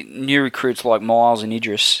only new recruits like Miles and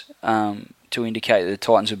Idris to indicate that the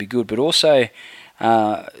Titans will be good, but also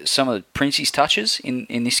some of Princey's touches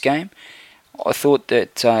in this game. I thought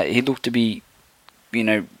that he looked to be,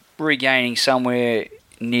 regaining somewhere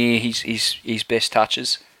near his best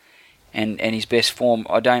touches and his best form.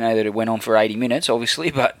 I don't know that it went on for 80 minutes,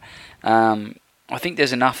 obviously, but I think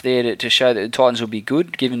there's enough there to show that the Titans will be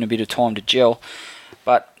good, given a bit of time to gel.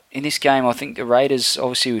 But in this game, I think the Raiders,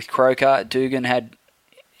 obviously with Croker, Dugan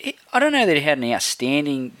I don't know that he had an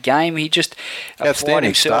outstanding game. He just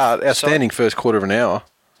outstanding first quarter of an hour.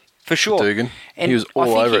 For sure. Dugan. And he was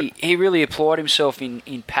all over it. He really applied himself in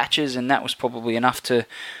patches, and that was probably enough to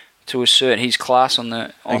assert his class on the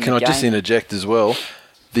game. And can I just interject as well?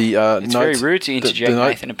 It's very rude to interject,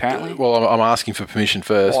 Nathan, apparently. Well, I'm asking for permission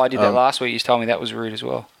first. I did that last week. You told me that was rude as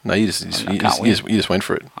well. No, you just went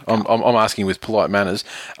for it. I'm asking with polite manners.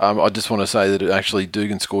 I just want to say that actually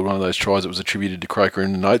Dugan scored one of those tries that was attributed to Croker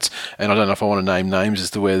in the notes, and I don't know if I want to name names as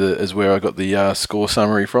to where I got the score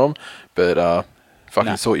summary from, but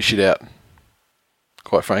fucking sort your shit out,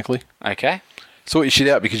 quite frankly. Okay. Sort your shit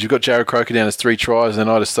out because you've got Jared Croker down as 3 tries, and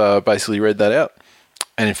I just basically read that out.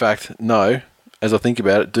 And in fact, no. As I think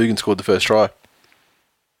about it, Dugan scored the first try.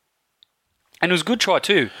 And it was a good try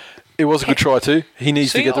too. It was a good try too. He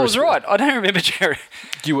needs to get the I was right. I don't remember Jared.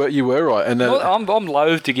 You were right. And I'm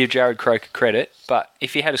loath to give Jared Croker credit, but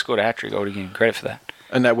if he had scored a hat-trick, I would have given him credit for that.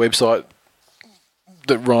 And that website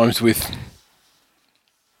that rhymes with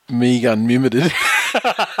Megan Mimited.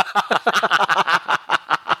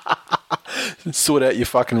 Sort out your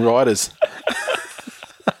fucking writers.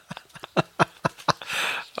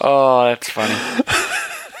 Oh, that's funny.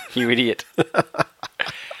 You idiot.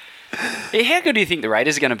 Yeah, how good do you think the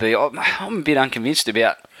Raiders are going to be? I'm a bit unconvinced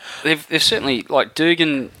about. They've certainly, like,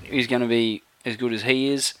 Dugan is going to be as good as he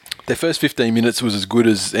is. Their first 15 minutes was as good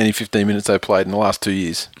as any 15 minutes they played in the last 2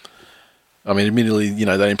 years. I mean, admittedly, they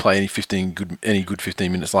didn't play any good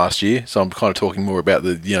 15 minutes last year. So I'm kind of talking more about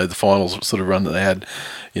the finals sort of run that they had,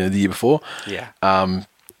 the year before. Yeah.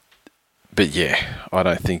 But yeah, I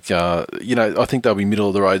don't think, I think they'll be middle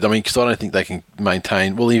of the road. I mean, because I don't think they can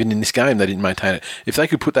maintain, well, even in this game, they didn't maintain it. If they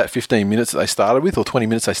could put that 15 minutes that they started with, or 20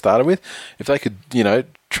 minutes they started with, if they could,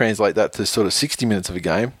 translate that to sort of 60 minutes of a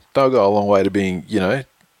game, they'll go a long way to being,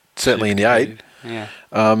 certainly in the 8. Yeah.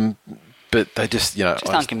 But they just, Just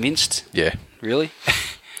unconvinced. Yeah. Really?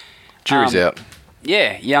 Jury's out.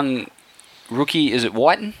 Yeah, young rookie, is it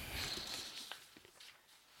Whiten?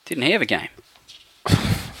 Didn't he have a game?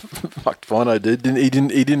 Fuck, Fino did. He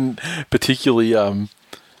didn't particularly he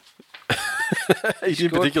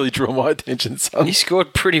didn't particularly draw my attention, son. He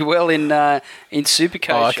scored pretty well in Supercoach.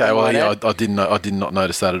 Oh, okay. Well, yeah, I did not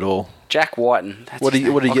notice that at all. Jack Whiten. What did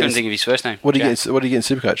he get? I couldn't think of his first name. What did he get in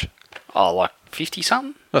Supercoach? Oh, like 50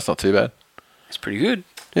 something. That's not too bad. It's pretty good.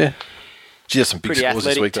 Yeah. Gee, has some big pretty scores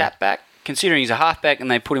this week. Tap back. Considering he's a halfback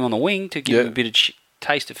and they put him on the wing to give him a bit of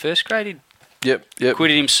taste of first grade. Yep.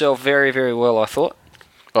 Acquitted himself very, very well, I thought.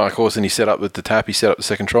 Oh, of course, and he set up with the tap. He set up the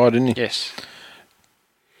second try, didn't he? Yes.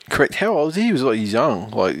 Correct. How old is he? He was he's young.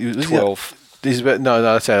 Like 12. He's about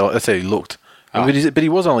that's how he looked. Oh. But he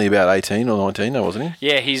was only about 18 or 19, though, wasn't he?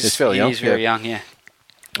 Yeah, he's fairly young. He's very young. Yeah.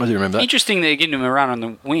 I do remember that. Interesting they're giving him a run on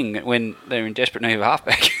the wing when they're in desperate need of a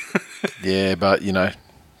halfback. Yeah, but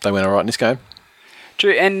they went all right in this game.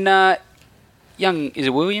 True, and young is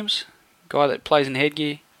it Williams, guy that plays in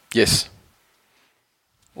headgear? Yes.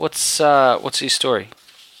 What's his story?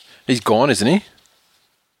 He's gone, isn't he?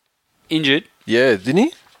 Injured? Yeah, didn't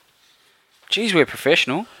he? Jeez, we're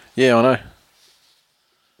professional. Yeah, I know.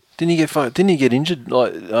 Didn't he get injured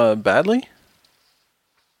badly?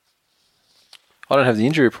 I don't have the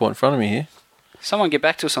injury report in front of me here. Someone get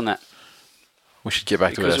back to us on that. We should get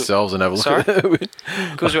back to it ourselves and have a look at it.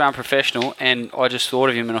 Because we're unprofessional, and I just thought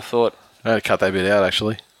of him and I thought... I had to cut that bit out,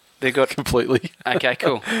 actually. They got completely. Okay,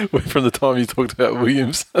 cool. From the time you talked about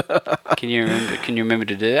Williams. Can you remember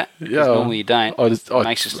to do that? Yeah. Normally you don't. It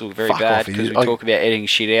makes us look very bad because we talk about editing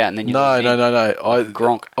shit out and then you No.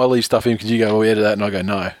 Gronk. I leave stuff in because you go, well, we edit that, and I go,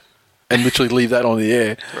 no. And literally leave that on the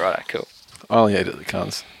air. Right, cool. I only edit the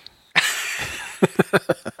cunts.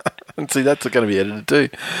 And see, that's going to be edited too.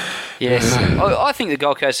 Yes. I think the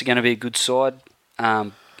Gold Coast are going to be a good side.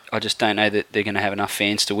 I I just don't know that they're going to have enough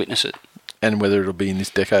fans to witness it. And whether it'll be in this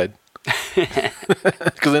decade.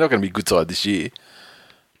 Because they're not going to be a good side this year.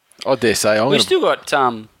 I dare say. We've still got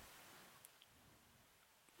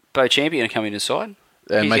Bo Champion coming to the side.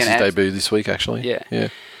 And makes his debut this week, actually. Yeah.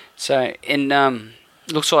 So, and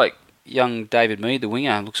looks like young David Mead, the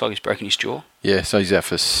winger, looks like he's broken his jaw. Yeah, so he's out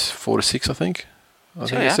for 4 to 6, I think.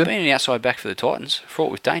 Being an outside back for the Titans,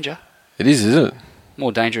 fraught with danger. It is, isn't it?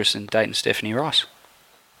 More dangerous than Dayton Stephanie Rice.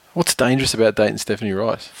 What's dangerous about Dayton Stephanie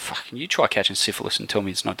Rice? Fucking, you try catching syphilis and tell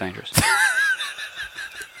me it's not dangerous.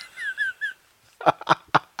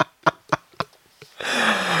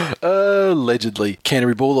 Allegedly.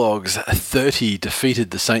 Canterbury Bulldogs 30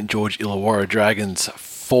 defeated the St. George Illawarra Dragons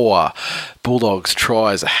 4. Bulldogs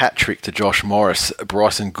tries a hat-trick to Josh Morris.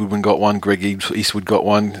 Bryson Goodwin got one, Greg Eastwood got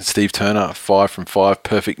one, Steve Turner 5 from 5,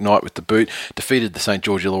 perfect night with the boot. Defeated the St.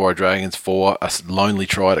 George Illawarra Dragons 4. A lonely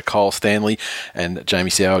try to Kyle Stanley, and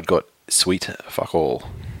Jamie Soward got sweet fuck all.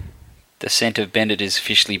 The scent of Bennett has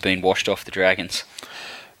officially been washed off the Dragons.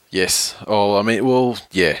 Yes. Oh, I mean, well,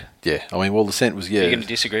 yeah. I mean, well, the scent was, yeah. You're going to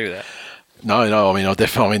disagree with that? No. I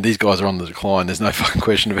mean, these guys are on the decline. There's no fucking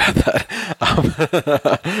question about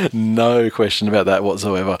that. No question about that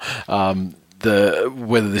whatsoever.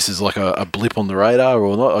 Whether this is like a blip on the radar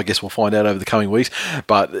or not, I guess we'll find out over the coming weeks.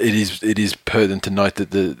 But it is pertinent to note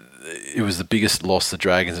that it was the biggest loss the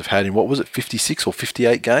Dragons have had in, what was it, 56 or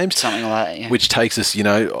 58 games? Something like that, yeah. Which takes us,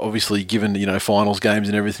 obviously given, finals games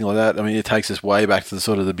and everything like that, I mean, it takes us way back to the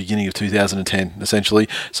sort of the beginning of 2010, essentially.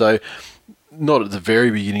 So, not at the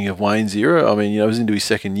very beginning of Wayne's era. I mean, it was into his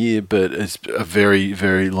second year, but it's a very,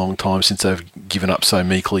 very long time since they've given up so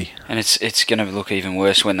meekly. And it's going to look even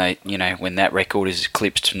worse when when that record is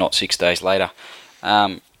eclipsed not 6 days later.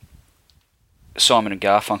 Simon and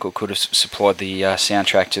Garfunkel could have supplied the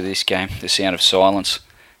soundtrack to this game, The Sound of Silence.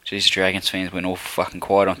 Jeez, Dragons fans went all fucking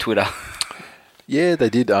quiet on Twitter. Yeah, they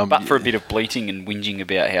did. But for a bit of bleating and whinging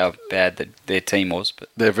about how bad their team was. But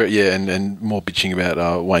they're very, and more bitching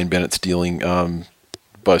about Wayne Bennett stealing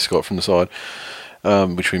Bo Scott from the side,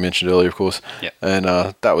 which we mentioned earlier, of course. Yep.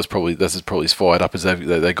 And that's probably as fired up as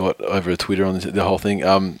they got over Twitter on the whole thing.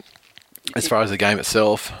 As far as the game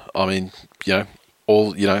itself, I mean,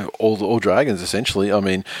 all Dragons essentially. I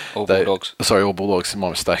mean, all Bulldogs. Sorry, all Bulldogs. My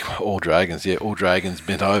mistake. All Dragons. Yeah, all Dragons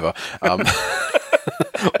bent over.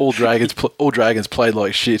 All Dragons played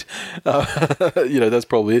like shit. That's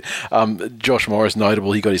probably it. Josh Morris,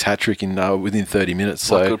 notable. He got his hat trick in within 30 minutes.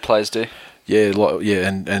 What good players do. Yeah,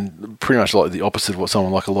 and pretty much like the opposite of what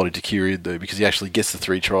someone like a Lottie Takiri would do, because he actually gets the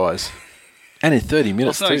 3 tries, and in 30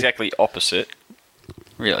 minutes. Well, it's not exactly opposite,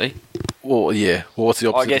 really. Well, yeah. Well, what's the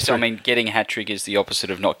opposite? I guess, getting a hat-trick is the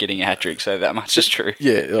opposite of not getting a hat-trick, so that much is true.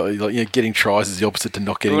 Yeah, getting tries is the opposite to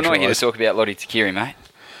not getting tries. We're not here to talk about Lottie Takiri, mate.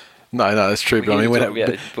 No, that's true. But I mean,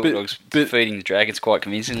 the Bulldogs defeating the Dragons quite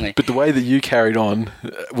convincingly. But the way that you carried on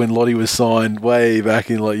when Lottie was signed way back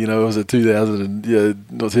in, it was a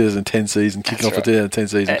 2010 season, kicking off the 2010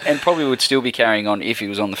 season. And probably would still be carrying on if he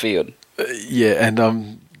was on the field.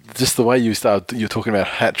 And just the way you're talking about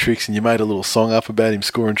hat tricks, and you made a little song up about him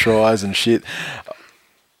scoring tries and shit.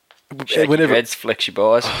 Shake your heads, flex your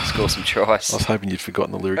bars, score some tries. I was hoping you'd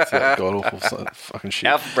forgotten the lyrics to that god-awful fucking shit.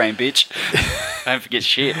 Alpha brain, bitch. Don't forget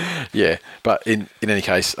shit. Yeah, but in any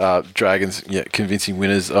case, Dragons, convincing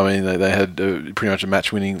winners. I mean, they had pretty much a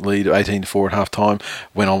match-winning lead, 18-4 at half-time,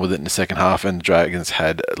 went on with it in the second half, and the Dragons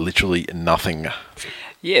had literally nothing.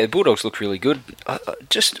 Yeah, the Bulldogs looked really good.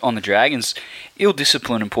 Just on the Dragons, ill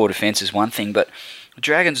discipline and poor defence is one thing, but the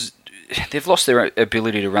Dragons, they've lost their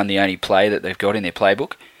ability to run the only play that they've got in their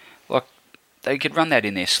playbook. They could run that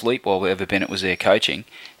in their sleep while Ever Bennett was there coaching,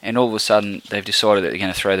 and all of a sudden they've decided that they're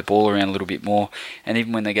going to throw the ball around a little bit more, and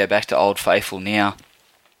even when they go back to Old Faithful now,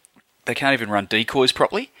 they can't even run decoys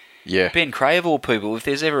properly. Yeah. Ben Creagh, of all people, if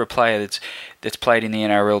there's ever a player that's played in the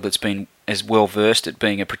NRL that's been as well versed at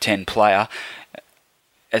being a pretend player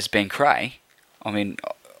as Ben Creagh, I mean,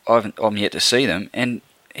 I'm yet to see them, and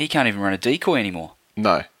he can't even run a decoy anymore.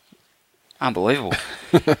 No. Unbelievable.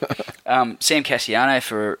 Sam Cassiano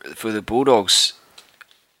for the Bulldogs,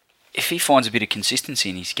 if he finds a bit of consistency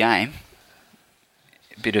in his game,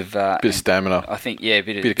 a bit of stamina, I think, a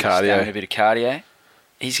bit of cardio, stamina, a bit of cardio,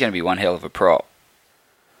 he's going to be one hell of a prop.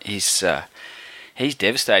 He's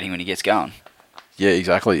devastating when he gets going. Yeah,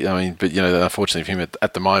 exactly. I mean, but unfortunately for him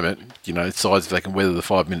at the moment, sides, if they can weather the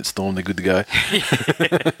 5-minute storm, they're good to go.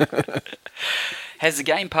 Has the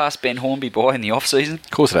game passed Ben Hornby by in the off season? Of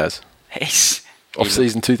course it has. Off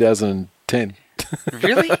season 2010.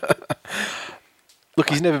 Really? Look,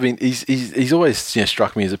 he's never been. He's always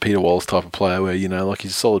struck me as a Peter Wallace type of player, where like he's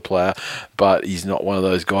a solid player, but he's not one of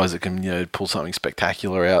those guys that can pull something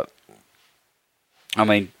spectacular out. I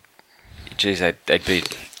mean, geez, they'd be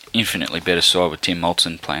infinitely better side with Tim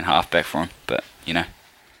Moulton playing halfback for him, but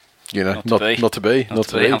not to be,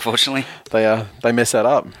 unfortunately. They mess that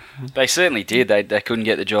up. They certainly did. They couldn't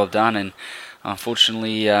get the job done, and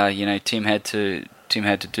unfortunately, Tim had to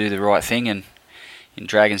do the right thing, and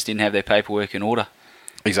Dragons didn't have their paperwork in order.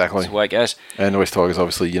 Exactly. That's the way it goes. And the West Tigers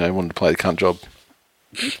obviously, wanted to play the cunt job.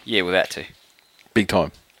 Yeah, well, that too. Big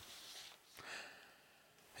time.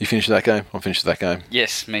 You finished that game? I'm finished with that game.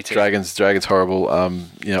 Yes, me too. Dragons horrible.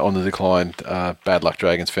 On the decline. Bad luck,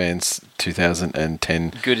 Dragons fans.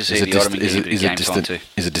 2010 good to see the Ottoman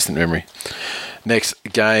is a distant memory. Next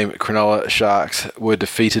game, Cronulla Sharks were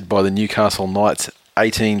defeated by the Newcastle Knights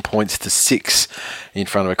 18 points to 6 in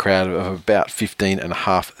front of a crowd of about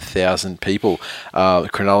 15,500 people.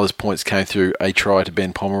 Cronulla's points came through a try to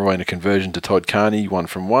Ben Pomeroy and a conversion to Todd Carney,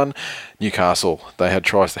 1-from-1. Newcastle, they had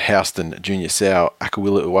tries to Houston, Junior Sau,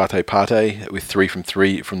 Akawila Uwate Pate with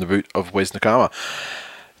 3-from-3 from the boot of Wes Nakama.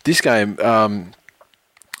 This game,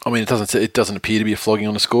 it doesn't appear to be a flogging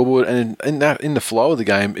on the scoreboard, and in the flow of the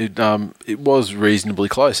game, it was reasonably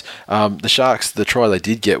close. The Sharks, the try they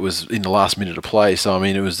did get was in the last minute of play, so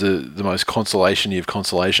it was the most consolation of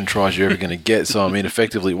consolation tries you're ever going to get. So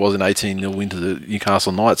effectively, it was an 18-0 win to the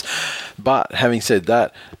Newcastle Knights. But having said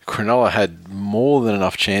that, Cronulla had more than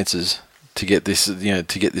enough chances to get this,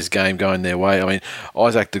 this game going their way.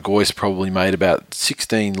 Isaac de Gois probably made about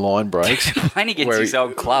 16 line breaks. Playing against his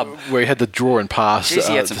old club, where he had the draw and pass. Jeez,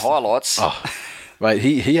 he had some highlights. Oh, mate,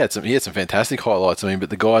 he had some fantastic highlights. But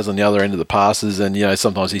the guys on the other end of the passes, and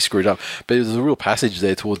sometimes he screwed up. But there was a real passage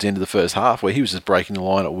there towards the end of the first half where he was just breaking the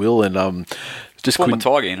line at will, and just former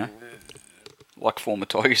Tiger, like former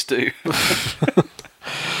Tigers do.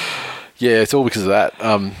 Yeah, it's all because of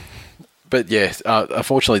that. But yeah,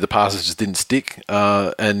 unfortunately the passes just didn't stick,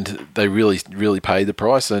 and they really, really paid the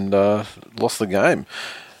price and lost the game.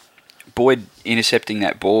 Boyd intercepting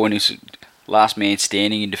that ball and his last man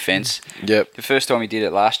standing in defence. Yep. The first time he did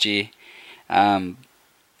it last year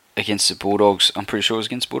against the Bulldogs, I'm pretty sure it was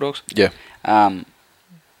against the Bulldogs. Yeah.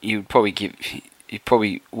 You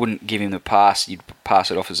probably wouldn't give him the pass. You'd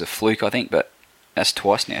pass it off as a fluke, I think, but that's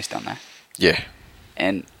twice now he's done that. Yeah.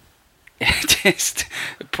 And just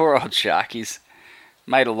poor old Shark. He's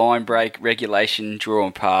made a line break, regulation, draw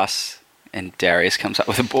and pass, and Darius comes up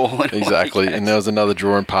with a ball. And exactly. And there was another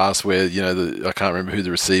draw and pass where, I can't remember who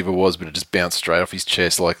the receiver was, but it just bounced straight off his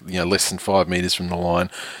chest, less than 5 metres from the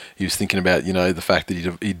line. He was thinking about, the fact that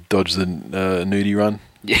he dodged the nudie run.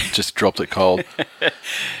 Yeah. Just dropped it cold.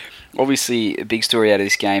 Obviously, a big story out of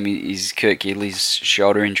this game is Kurt Gidley's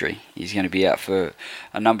shoulder injury. He's going to be out for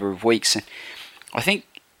a number of weeks. And I think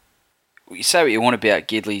you say what you want about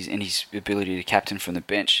Gidley and his ability to captain from the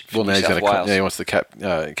bench. Well, now he wants to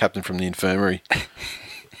captain from the infirmary,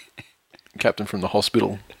 captain from the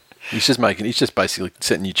hospital. He's just basically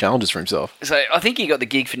setting new challenges for himself. So I think he got the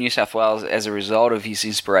gig for New South Wales as a result of his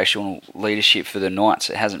inspirational leadership for the Knights.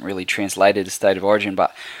 It hasn't really translated to State of Origin,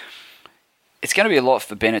 but it's going to be a lot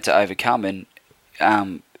for Bennett to overcome and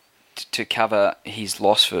to cover his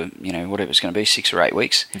loss for whatever it's going to be, 6 or 8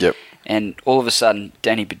 weeks. Yep. And all of a sudden,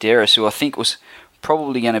 Danny Buderus, who I think was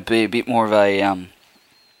probably going to be a bit more of a,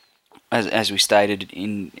 as we stated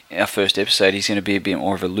in our first episode, he's going to be a bit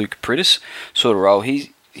more of a Luke Priddis sort of role.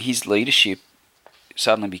 His leadership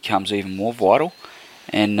suddenly becomes even more vital,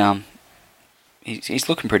 and he's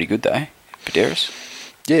looking pretty good though, Buderus.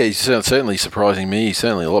 Yeah, he's certainly surprising me. He's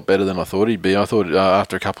certainly a lot better than I thought he'd be. I thought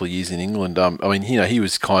after a couple of years in England, he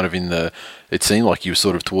was kind of it seemed like he was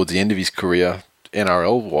sort of towards the end of his career,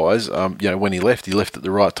 NRL-wise. When he left at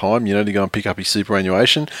the right time, to go and pick up his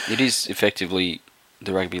superannuation. It is effectively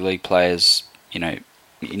the rugby league players, in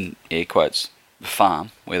air quotes,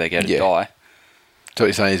 farm, where they go to die. So what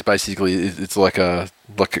you're saying is basically it's like a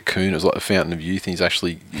cocoon. It was like a fountain of youth, and he's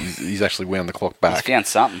actually wound the clock back. He's found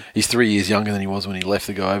something. He's 3 years younger than he was when he left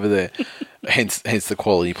the guy over there. hence the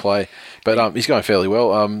quality play. But he's going fairly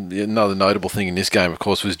well. Another notable thing in this game, of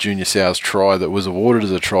course, was Junior Sau's try that was awarded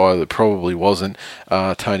as a try that probably wasn't.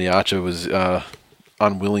 Tony Archer was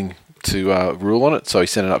unwilling to rule on it, so he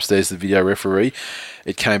sent it upstairs to the video referee.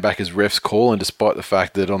 It came back as ref's call, and despite the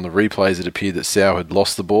fact that on the replays it appeared that Sau had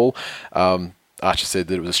lost the ball, Archer said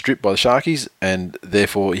that it was a strip by the Sharkies, and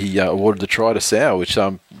therefore he awarded the try to Sau, which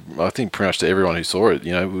I think pretty much to everyone who saw it,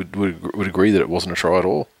 would agree that it wasn't a try at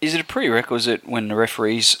all. Is it a prerequisite when the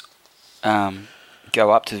referees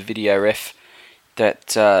go up to the video ref that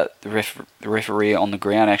the referee on the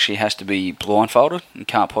ground actually has to be blindfolded and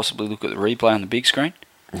can't possibly look at the replay on the big screen?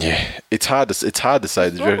 Yeah, it's hard to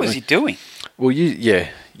say. What was he doing? Well,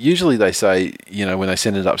 usually they say, when they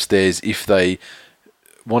send it upstairs, if they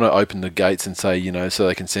want to open the gates and say, so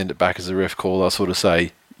they can send it back as a ref call, they'll sort of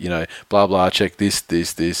say, blah, blah, check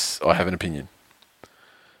this, I have an opinion.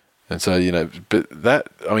 And so, but that,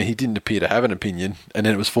 he didn't appear to have an opinion, and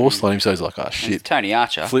then it was forced on him, so he's like, oh, shit. And Tony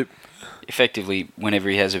Archer, flip. Effectively, whenever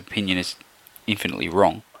he has an opinion, is infinitely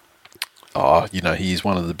wrong. Oh, he is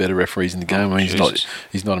one of the better referees in the game.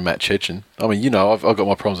 He's not a Matt Chechen. I've got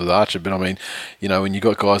my problems with Archer, but when you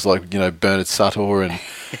got guys like, Bernard Sutter and,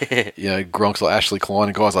 Gronks like Ashley Klein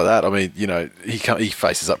and guys like that, he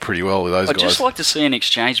faces up pretty well with those guys. I'd just like to see an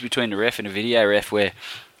exchange between the ref and a video ref where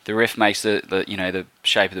the ref makes the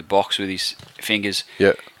shape of the box with his fingers,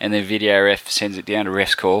 and the video ref sends it down to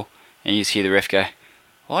ref's call, and you just hear the ref go,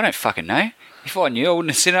 well, I don't fucking know. If I knew, I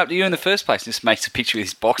wouldn't have sent it up to you in the first place. Just makes a picture with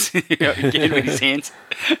his box again with his hands.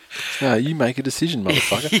 No, you make a decision,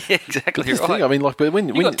 motherfucker. Yeah, exactly right. Thing, but when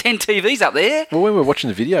you got 10 TVs up there. Well, when we were watching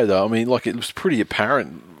the video, though, it was pretty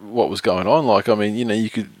apparent what was going on. You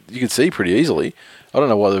could see pretty easily. I don't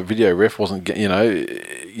know why the video ref wasn't,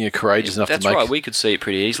 courageous enough to make. That's right. We could see it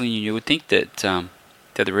pretty easily. You would think that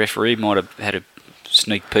that the referee might have had a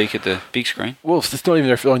sneak peek at the big screen. Well, it's not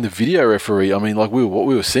even the video referee. we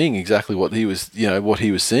were seeing exactly what he was, what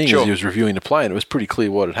he was seeing as he was reviewing the play, and it was pretty clear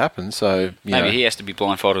what had happened. So maybe he has to be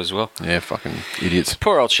blindfolded as well. Yeah, fucking idiots.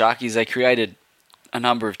 Poor old Sharkies. They created a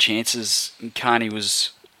number of chances, and Carney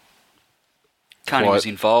was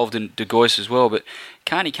involved, and De Gois as well. But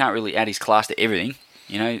Carney can't really add his class to everything.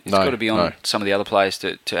 It's got to be on some of the other players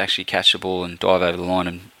to actually catch the ball and dive over the line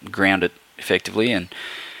and ground it effectively. And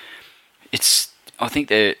I think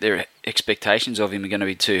their expectations of him are going to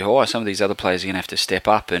be too high. Some of these other players are going to have to step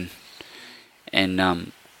up, and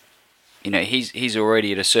he's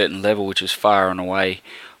already at a certain level which is far and away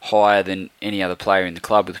higher than any other player in the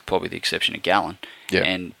club, with probably the exception of Gallen. Yeah.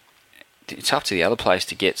 And it's up to the other players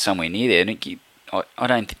to get somewhere near there. And I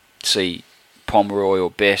don't see Pomeroy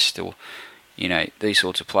or Best or these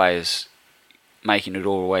sorts of players making it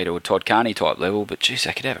all the way to a Todd Carney type level, but geez,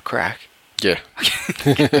 they could have a crack. Yeah.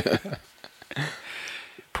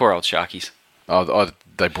 Poor old Sharkies.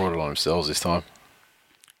 They brought it on themselves this time.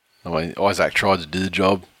 Isaac tried to do the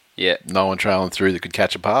job. Yeah. No one trailing through that could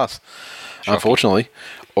catch a pass, unfortunately.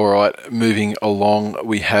 All right, moving along,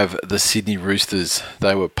 we have the Sydney Roosters.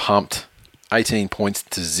 They were pumped 18 points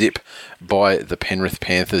to zip by the Penrith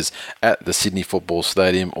Panthers at the Sydney Football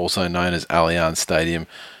Stadium, also known as Allianz Stadium.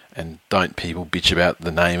 And don't people bitch about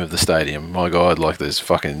the name of the stadium. My God, there's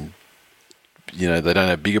fucking, they don't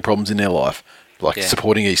have bigger problems in their life.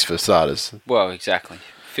 Supporting East for starters. Well, exactly.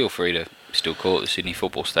 Feel free to still call it the Sydney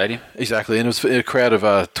Football Stadium. Exactly, and it was a crowd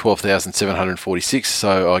of 12,746,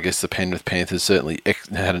 so I guess the Penrith Panthers certainly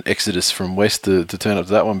had an exodus from West to turn up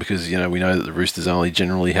to that one, because, we know that the Roosters only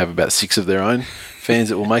generally have about 6 of their own fans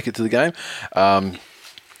that will make it to the game.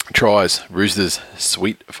 Tries, Roosters,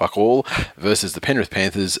 sweet fuck all, versus the Penrith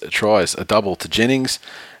Panthers. Tries, a double to Jennings.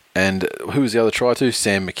 And who was the other try to?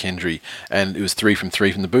 Sam McKendry. And it was 3 from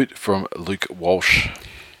 3 from the boot from Luke Walsh.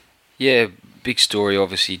 Yeah, big story,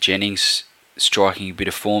 obviously. Jennings striking a bit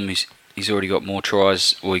of form. He's already got more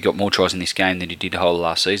tries, or he got more tries in this game than he did the whole of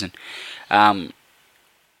last season. The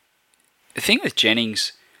thing with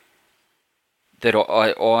Jennings that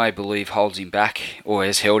I believe holds him back, or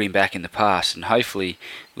has held him back in the past, and hopefully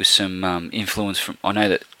with some influence from... I know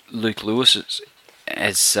that Luke Lewis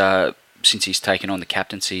has... since he's taken on the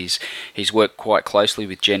captaincy, he's worked quite closely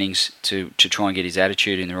with Jennings to try and get his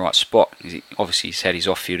attitude in the right spot. Obviously, he's had his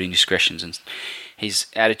off-field indiscretions, and his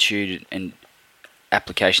attitude and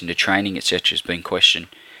application to training, etc., has been questioned,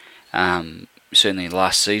 certainly in the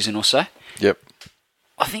last season or so. Yep.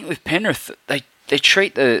 I think with Penrith, they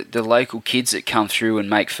treat the local kids that come through and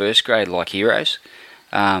make first grade like heroes.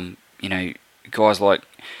 Guys like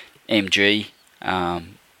MG,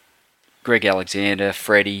 Greg Alexander,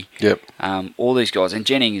 Freddie, yep. All these guys, and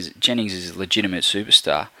Jennings is a legitimate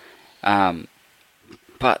superstar.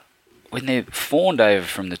 But when they're fawned over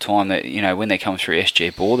from the time that, when they come through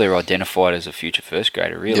SG Ball, they're identified as a future first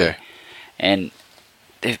grader, really. Yeah. And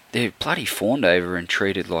they're bloody fawned over and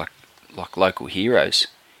treated like local heroes.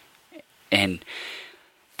 And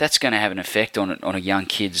that's going to have an effect on a young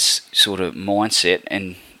kid's sort of mindset,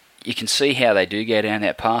 and you can see how they do go down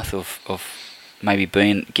that path of maybe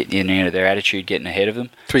getting out of their attitude, getting ahead of them.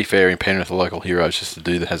 To be fair, in Penrith, the local hero is just a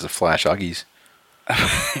dude that has a flash Uggies.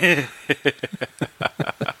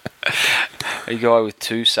 A guy with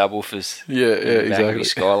 2 subwoofers. Yeah, in the back exactly. of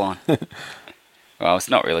his Skyline. Well, it's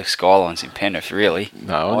not really Skylines in Penrith, really.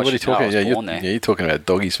 No, what are you talking about? You're talking about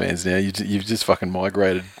Doggies fans now. You've just fucking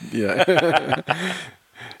migrated. Yeah.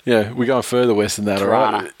 Yeah, we're going further west than that, all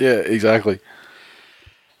right? Yeah, exactly.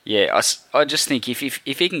 Yeah, I just think if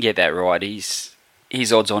he can get that right, he's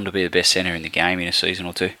odds on to be the best centre in the game in a season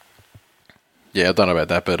or two. Yeah, I don't know about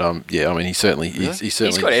that, but yeah, I mean, he's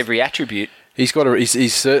got every attribute. He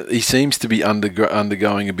seems to be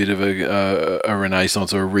undergoing a bit of a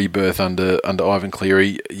renaissance or a rebirth under Ivan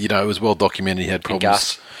Cleary. You know, it was well documented he had problems. And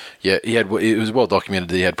Gus. Yeah, it was well documented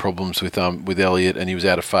that he had problems with Elliott, and he was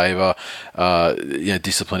out of favour.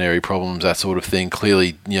 Disciplinary problems, that sort of thing.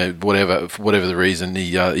 Clearly, whatever the reason,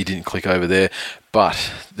 he didn't click over there.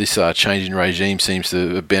 But this change in regime seems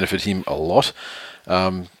to benefit him a lot.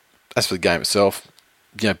 As for the game itself,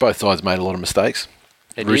 both sides made a lot of mistakes.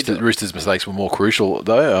 Roosters' mistakes were more crucial,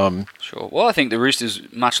 though. Sure. Well, I think the Roosters,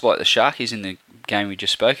 much like the Sharkies in the game we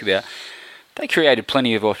just spoke about, they created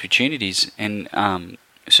plenty of opportunities, and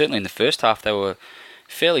certainly in the first half they were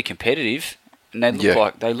fairly competitive, and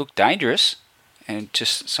they looked dangerous, and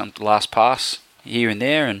just some last pass here and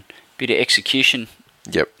there, and a bit of execution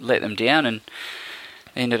let them down, and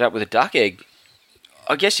ended up with a duck egg.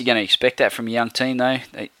 I guess you're going to expect that from a young team, though.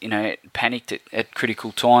 They, panicked at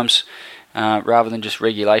critical times. Rather than just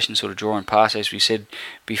regulation sort of drawing past, as we said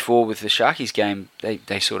before with the Sharkies game,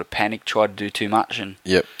 they sort of panicked, tried to do too much, and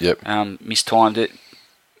mistimed it.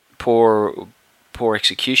 Poor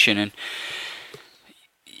execution, and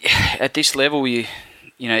at this level,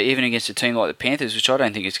 even against a team like the Panthers, which I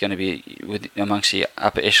don't think it's going to be amongst the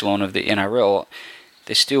upper echelon of the NRL,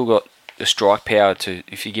 they've still got the strike power to,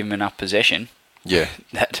 if you give them enough possession,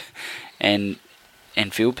 and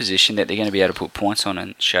field position, that they're going to be able to put points on,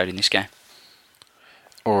 and showed in this game.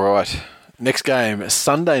 All right. Next game,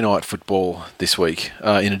 Sunday night football this week.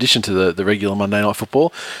 In addition to the regular Monday night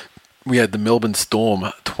football, we had the Melbourne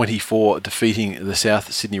Storm 24 defeating the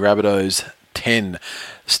South Sydney Rabbitohs 10.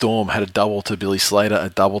 Storm had a double to Billy Slater, a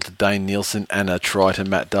double to Dane Nielsen, and a try to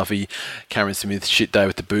Matt Duffy. Cameron Smith, shit day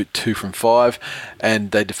with the boot, 2 from 5.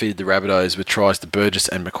 And they defeated the Rabbitohs with tries to Burgess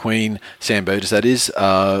and McQueen, Sam Burgess that is,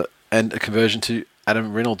 and a conversion to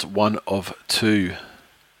Adam Reynolds, 1 of 2.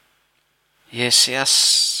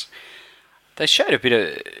 Yes, they showed a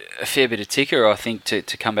fair bit of ticker, I think, to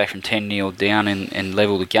come back from 10-0 down and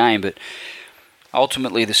level the game, but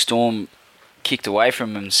ultimately the Storm kicked away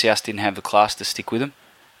from them, and South didn't have the class to stick with them.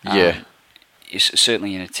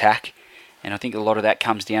 Certainly in attack, and I think a lot of that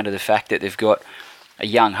comes down to the fact that they've got a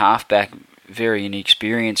young halfback, very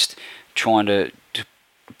inexperienced, trying to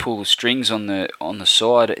pull the strings on the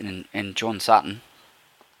side, and John Sutton,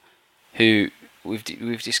 who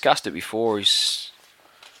we've discussed it before, is,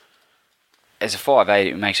 as a 5'8",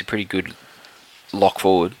 it makes a pretty good lock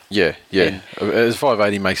forward. Yeah. As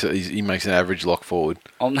 5'8", he makes an average lock forward.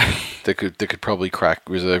 That could probably crack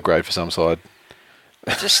reserve grade for some side.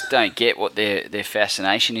 I just don't get what their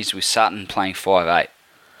fascination is with Sutton playing 5'8".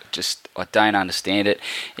 I don't understand it.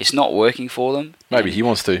 It's not working for them. Maybe he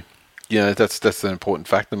wants to. That's an important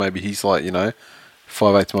factor. Maybe he's like,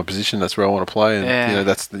 5'8's my position. That's where I want to play, and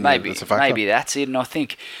that's a factor. Maybe that's it. And I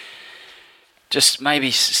think just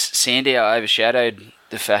maybe Sandow overshadowed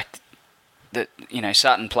the fact that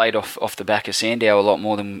Sutton played off the back of Sandow a lot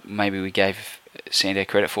more than maybe we gave Sandow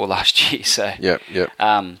credit for last year. So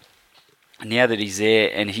now that he's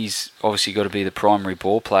there, and he's obviously got to be the primary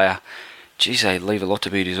ball player, geez, they leave a lot to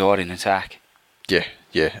be desired in attack.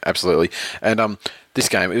 Yeah, absolutely. And this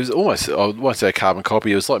game, it was almost, I won't say a carbon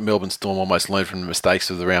copy, it was like Melbourne Storm almost learned from the mistakes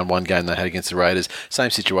of the round 1 game they had against the Raiders. Same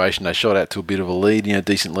situation, they shot out to a bit of a lead,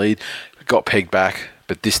 decent lead, got pegged back,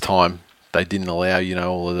 but this time they didn't allow,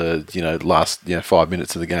 all of the, last, 5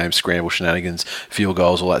 minutes of the game, scramble shenanigans, field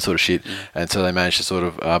goals, all that sort of shit. And so they managed to sort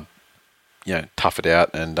of, tough it out,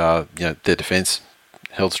 and, their defence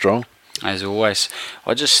held strong. As always.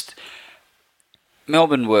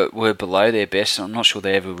 Melbourne were below their best, and I'm not sure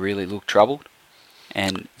they ever really looked troubled.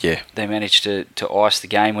 And they managed to ice the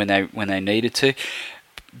game when they needed to.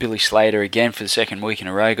 Billy Slater, again, for the second week in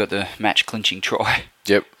a row, got the match-clinching try.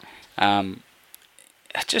 Yep.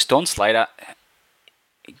 Just on Slater,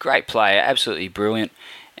 great player, absolutely brilliant.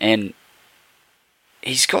 And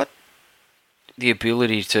he's got the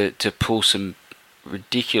ability to pull some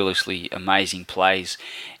ridiculously amazing plays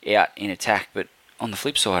out in attack. But on the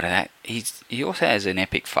flip side of that, he also has an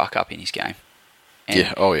epic fuck-up in his game. And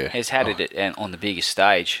has had it on the biggest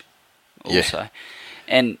stage also. Yeah.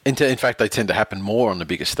 And in fact, they tend to happen more on the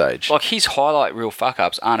biggest stage. Like, his highlight reel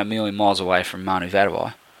fuck-ups aren't a million miles away from Manu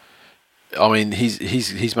Vatuvei. I mean,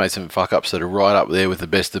 he's made some fuck-ups that are right up there with the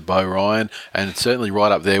best of Bo Ryan, and certainly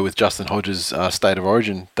right up there with Justin Hodges' State of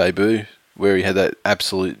Origin debut where he had that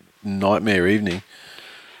absolute nightmare evening.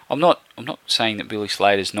 I'm not saying that Billy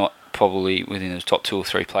Slater's not probably within the top 2 or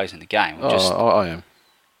 3 players in the game. I am.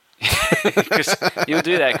 Because you'll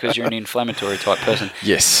do that because you're an inflammatory type person.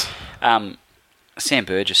 Yes. Sam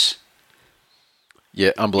Burgess.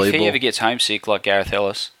 Yeah, unbelievable. If he ever gets homesick like Gareth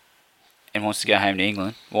Ellis and wants to go home to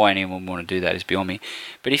England, why anyone would want to do that is beyond me.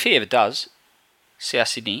 But if he ever does, South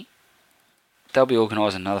Sydney, they'll be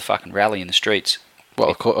organising another fucking rally in the streets.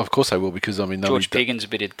 Well, of course they will, because, I mean... George Piggins, a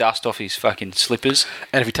bit of dust off his fucking slippers.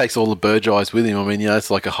 And if he takes all the Burgeyes with him, I mean, it's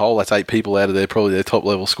like a whole... That's 8 people out of probably their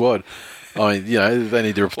top-level squad. I mean, they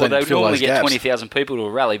need to Well, they would fill normally those get gaps. 20,000 people to a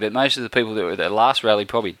rally, but most of the people that were at the last rally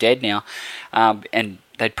probably dead now. And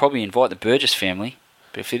they'd probably invite the Burgess family,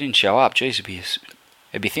 but if they didn't show up, geez,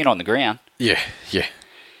 it'd be thin on the ground. Yeah.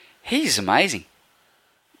 He's amazing.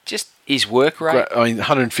 Just his work rate. I mean,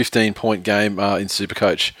 115-point game in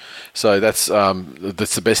Supercoach. So that's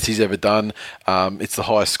the best he's ever done. It's the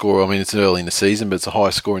highest score. I mean, it's early in the season, but it's the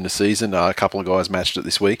highest score in the season. A couple of guys matched it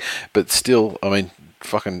this week. But still, I mean,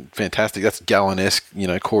 fucking fantastic. That's Gallen-esque,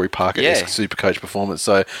 Corey Parker-esque Supercoach performance.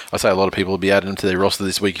 So I say a lot of people will be adding him to their roster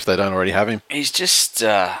this week if they don't already have him. He's just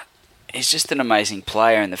an amazing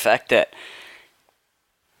player, and the fact that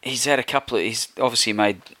he's had a couple of... He's obviously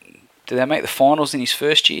made... Did they make the finals in his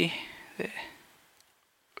first year?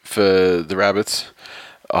 For the Rabbits,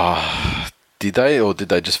 did they, or did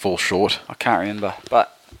they just fall short? I can't remember.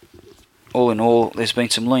 But all in all, there's been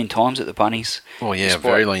some lean times at the Bunnies. Oh yeah,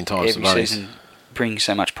 very lean times. Every season brings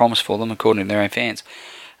so much promise for them, according to their own fans.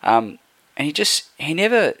 And he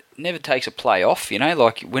never takes a play off.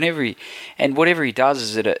 Like whatever he does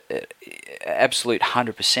is at an absolute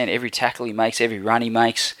 100%. Every tackle he makes, every run he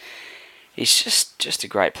makes. He's just a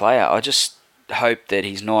great player. I just hope that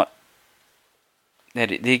he's not... that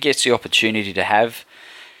he gets the opportunity to have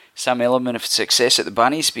some element of success at the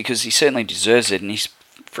Bunnies, because he certainly deserves it and he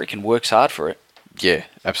freaking works hard for it. Yeah,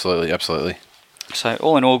 absolutely. So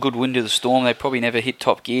all in all, good win to the Storm. They probably never hit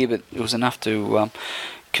top gear, but it was enough to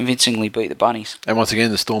convincingly beat the Bunnies. And once again,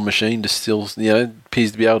 the Storm machine just still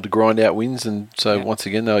appears to be able to grind out wins, and so once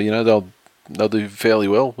again they'll do fairly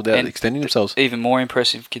well without extending themselves. Even more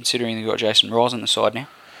impressive considering they've got Jason Ross on the side now.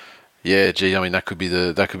 Yeah, gee, I mean that could be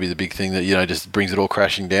the big thing that just brings it all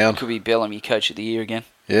crashing down. Could be Bellamy Coach of the Year again.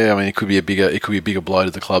 Yeah, I mean it could be a bigger blow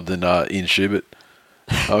to the club than Ian Schubert.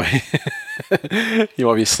 I mean, you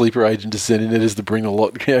might be a sleeper agent to send in there just to bring the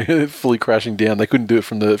lot fully crashing down. They couldn't do it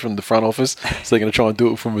from the front office, so they're going to try and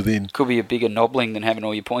do it from within. Could be a bigger nobbling than having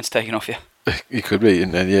all your points taken off you. It could be,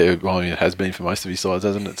 and yeah, well, I mean, it has been for most of his sides,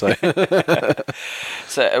 hasn't it? So,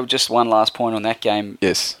 so just one last point on that game.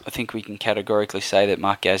 Yes, I think we can categorically say that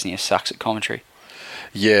Mark Gasnier sucks at commentary.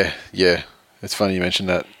 Yeah, it's funny you mentioned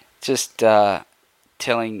that. Just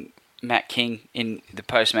telling Matt King in the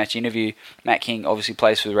post-match interview, Matt King obviously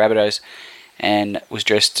plays for the Rabbitohs and was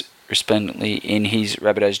dressed resplendently in his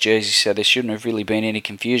Rabbitohs jersey, so there shouldn't have really been any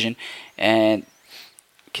confusion. And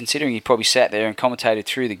considering he probably sat there and commentated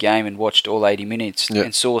through the game and watched all 80 minutes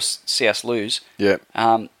and saw us lose, he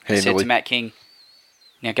said to Matt King,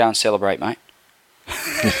 "Now go and celebrate, mate."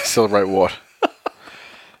 Celebrate what?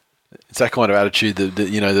 It's that kind of attitude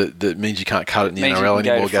that means you can't cut it in the NRL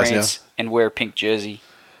anymore, Gasnier. And wear a pink jersey.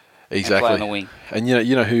 Exactly. And play on the wing. And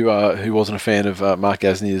you know who wasn't a fan of Mark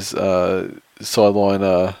Gasnier's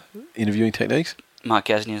sideline interviewing techniques? Mark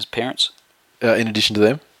Gasnier's parents. In addition to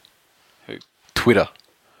them, Who? Twitter.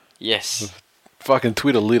 Yes. Fucking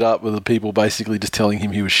Twitter lit up with the people basically just telling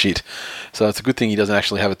him he was shit. So it's a good thing he doesn't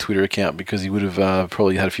actually have a Twitter account, because he would have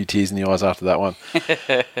probably had a few tears in the eyes after that one.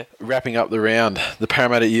 Wrapping up the round, the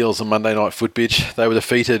Parramatta Eels on Monday Night Footbitch. They were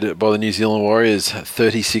defeated by the New Zealand Warriors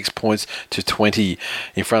 36 points to 20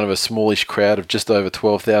 in front of a smallish crowd of just over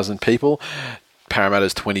 12,000 people.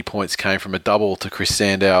 Parramatta's 20 points came from a double to Chris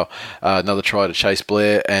Sandow, another try to Chase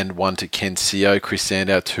Blair, and one to Ken Seo. Chris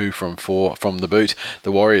Sandow 2 from 4 from the boot.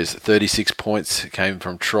 The Warriors 36 points came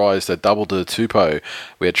from tries that doubled to the Tupou.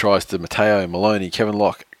 We had tries to Mateo, Maloney, Kevin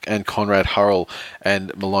Locke, and Conrad Hurrell,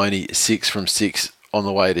 and Maloney 6 from 6 on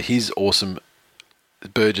the way to his awesome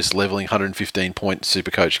Burgess levelling 115-point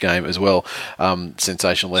Supercoach game as well.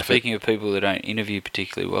 Sensational effort. Speaking of people that don't interview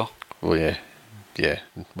particularly well. Well, yeah. Yeah,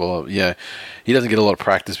 well, he doesn't get a lot of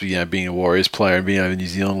practice with being a Warriors player and being over New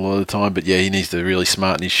Zealand a lot of the time. But he needs to really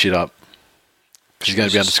smarten his shit up. He's going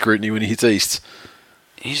to be under scrutiny when he hits East.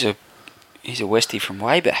 He's a Westie from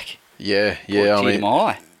way back. Yeah. I mean,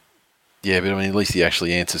 yeah, but I mean, at least he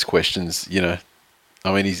actually answers questions. I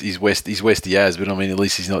mean, he's Westie as, but I mean, at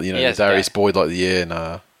least he's not Darius Boyd like yeah.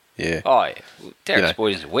 Oh yeah, Darius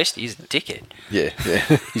Boyd is a Westie. He's a dickhead. Yeah,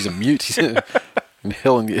 he's a mute. And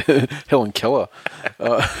Helen Keller.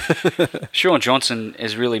 Sean Johnson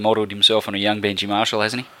has really modelled himself on a young Benji Marshall,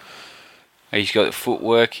 hasn't he? He's got the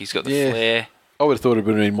footwork, he's got the flair. I would have thought it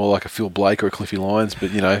would have been more like a Phil Blake or a Cliffy Lyons,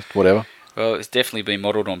 but, whatever. Well, it's definitely been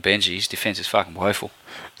modelled on Benji. His defence is fucking woeful.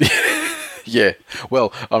 Yeah.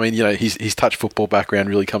 Well, I mean, his touch football background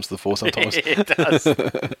really comes to the fore sometimes. It does.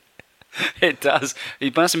 It does.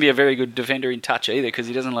 He mustn't be a very good defender in touch either, because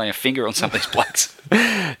he doesn't lay a finger on some of these blokes.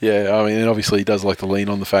 Yeah, I mean, and obviously he does like to lean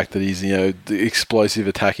on the fact that he's, the explosive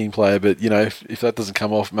attacking player. But, if that doesn't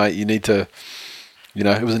come off, mate, you need to,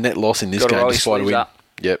 it was a net loss in this game despite a win. Up.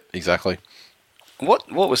 Yep, exactly. What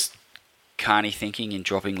was Carney thinking in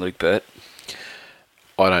dropping Luke Burt?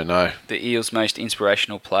 I don't know. The Eels' most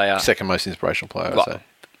inspirational player. Second most inspirational player, I'd say.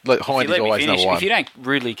 Like, Hind is always number one. If you don't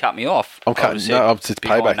rudely cut me off, I'm cutting. No, it's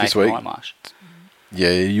payback this week. Hindmarsh. Yeah,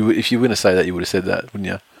 if you were going to say that, you would have said that, wouldn't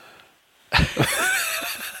you?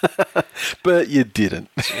 But you didn't.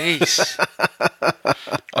 Jeez.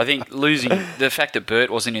 I think the fact that Burt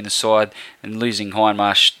wasn't in the side and losing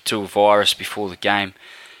Hindmarsh to a virus before the game,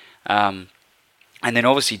 and then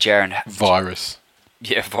obviously Jaron... Virus.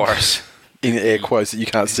 Yeah, virus. In air quotes that you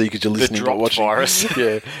can't see because you're listening, not watching. Virus.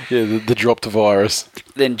 Yeah, the dropped virus.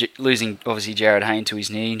 Then losing, obviously, Jared Hayne to his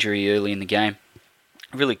knee injury early in the game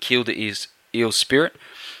really killed his Eels' spirit.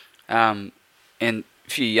 And a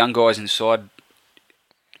few young guys inside,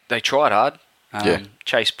 they tried hard.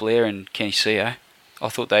 Chase Blair and Kenny Seo. I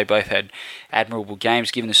thought they both had admirable games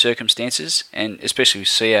given the circumstances, and especially with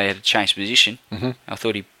Seo had a changed position. Mm-hmm. I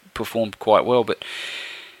thought he performed quite well. But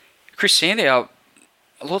Chris Sandow...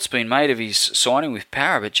 A lot's been made of his signing with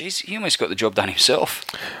Para, but geez, he almost got the job done himself.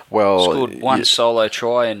 Well, scored one solo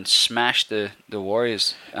try and smashed the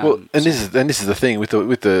Warriors. This is the thing with the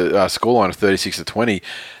scoreline of 36-20.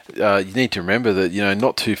 You need to remember that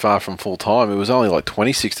not too far from full time, it was only like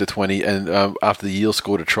 26-20, and after the Eels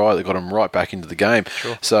scored a try, that got them right back into the game.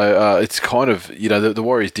 Sure. So it's kind of the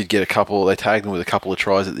Warriors did get a couple. They tagged them with a couple of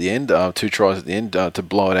tries at the end, 2 tries at the end to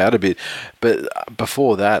blow it out a bit. But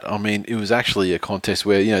before that, I mean, it was actually a contest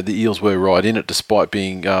where the Eels were right in it, despite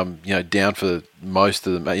being down for most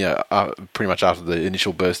of them. Pretty much after the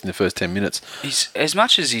initial burst in the first 10 minutes. As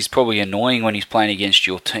much as he's probably annoying when he's playing against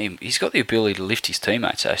your team, he's got the ability to lift his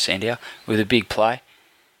teammates, Sandow, with a big play.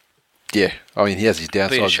 Yeah, I mean, he has his downsides.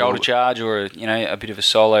 Be it a shoulder charge or a bit of a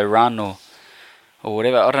solo run or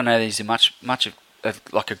whatever. I don't know that he's much of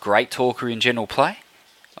like a great talker in general play.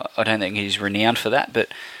 I don't think he's renowned for that, but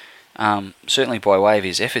certainly by way of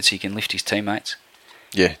his efforts, he can lift his teammates.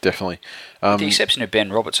 Yeah, definitely. With the exception of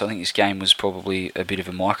Ben Roberts, I think this game was probably a bit of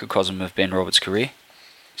a microcosm of Ben Roberts' career.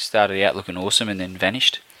 He started out looking awesome and then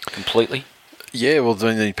vanished completely. Yeah, well,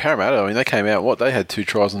 the Parramatta, they came out, they had 2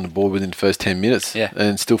 tries on the board within the first 10 minutes,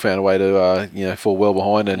 and still found a way to, fall well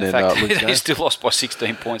behind and then lose they still lost by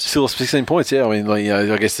 16 points. Still lost 16 points, yeah. I mean,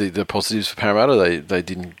 I guess the positives for Parramatta, they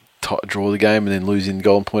didn't draw the game and then lose in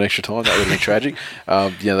golden point extra time. That would have been tragic.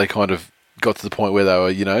 They kind of got to the point where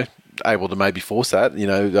they were, able to maybe force that,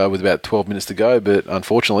 with about 12 minutes to go, but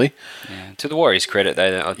unfortunately... Yeah. To the Warriors' credit,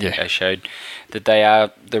 I think they showed that they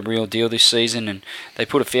are the real deal this season, and they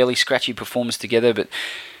put a fairly scratchy performance together, but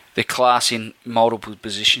the class in multiple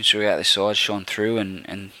positions throughout the side shone through,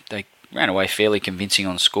 and they ran away fairly convincing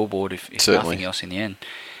on the scoreboard, if nothing else in the end.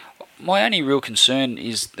 My only real concern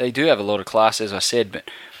is they do have a lot of class, as I said, but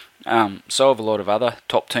so have a lot of other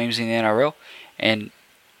top teams in the NRL, and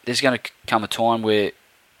there's going to come a time where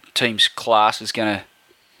team's class is going to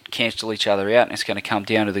cancel each other out, and it's going to come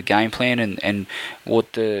down to the game plan and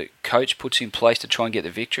what the coach puts in place to try and get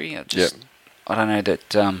the victory. I don't know that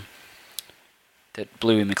that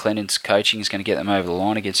Bluey McLennan's coaching is going to get them over the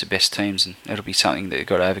line against the best teams, and it'll be something that they've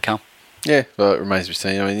got to overcome. Yeah, well, it remains to be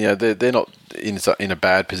seen. I mean, they're not in a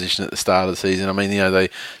bad position at the start of the season. I mean, they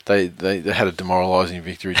had a demoralising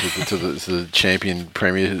victory to the champion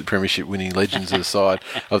premiership winning legends of the side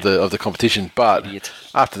of the competition. But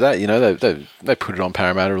after that, they put it on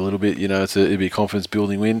Parramatta a little bit. It'd be a confidence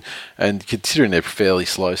building win, and considering they're fairly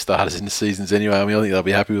slow starters in the seasons anyway, I think they'll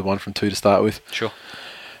be happy with 1 from 2 to start with. Sure.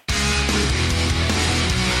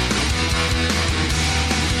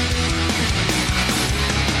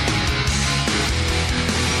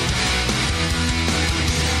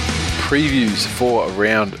 Previews for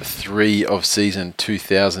round 3 of season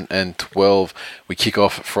 2012. We kick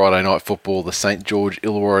off Friday night football. The St. George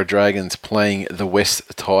Illawarra Dragons playing the West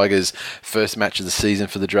Tigers. First match of the season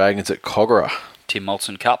for the Dragons at Kogarah. Tim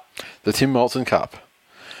Moltzen Cup. The Tim Moltzen Cup.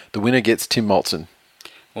 The winner gets Tim Moltzen.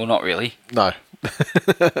 Well, not really. No.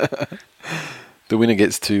 The winner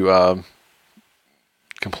gets to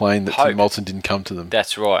complain that Tim Moltzen didn't come to them.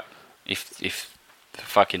 That's right. If the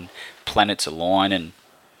fucking planets align and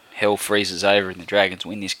hell freezes over and the Dragons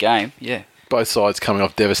win this game, yeah. Both sides coming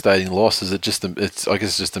off devastating losses. I guess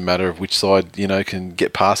it's just a matter of which side can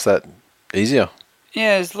get past that easier.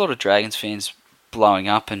 Yeah, there's a lot of Dragons fans blowing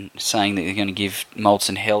up and saying that they're going to give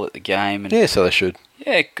Moulton hell at the game. And yeah, so they should.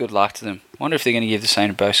 Yeah, good luck to them. Wonder if they're going to give the same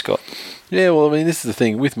to Beau Scott. Yeah, well, I mean, this is the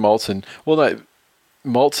thing with Moulton. Well, no,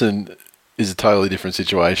 Moulton is a totally different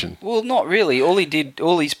situation. Well, not really. All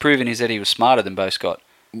he's proven is that he was smarter than Beau Scott.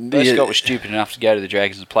 Beau Scott was stupid enough to go to the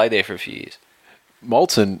Dragons and play there for a few years.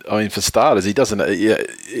 Moulton, I mean, for starters, he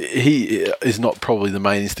is not probably the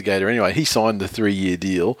main instigator anyway. He signed the 3-year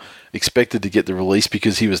deal, expected to get the release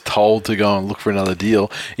because he was told to go and look for another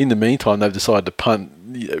deal. In the meantime, they've decided to punt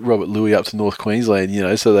Robert Louis up to North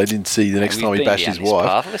Queensland, so they didn't see the next time he bashed his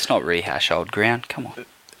wife. Let's not rehash old ground. Come on.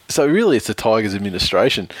 So really, it's the Tigers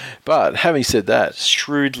administration. But having said that,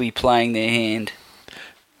 shrewdly playing their hand.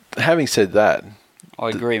 Having said that, I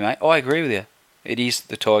agree, mate. I agree with you. It is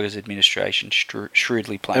the Tigers administration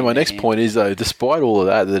shrewdly playing. And my next point is, though, despite all of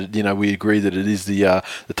that we agree that it is the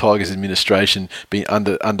Tigers administration being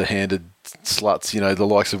underhanded sluts, the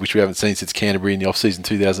likes of which we haven't seen since Canterbury in the off-season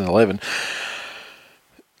 2011.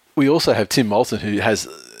 We also have Tim Moulton, who has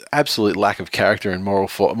absolute lack of character and moral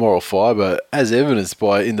fibre, as evidenced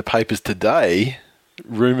by in the papers today.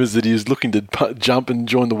 Rumours that he was looking to jump and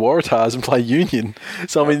join the Waratahs and play Union.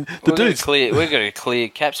 So, I mean, we've got a clear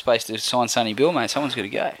cap space to sign Sonny Bill, mate. Someone's got to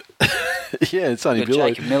go. Yeah, and Sonny Bill.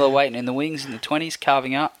 Jacob Miller waiting in the wings in the 20s,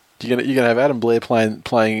 carving up. You're gonna have Adam Blair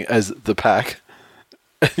playing as the pack.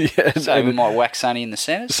 So we might whack Sonny in the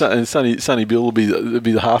centres. And Sonny Bill will be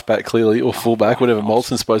the halfback clearly, or fullback, whatever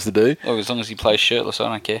Moulton's supposed to do. Look, as long as he plays shirtless, I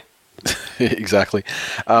don't care. Exactly.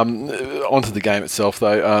 Onto the game itself,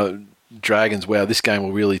 though. Dragons, wow, this game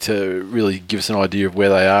will really give us an idea of where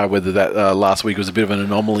they are, whether that last week was a bit of an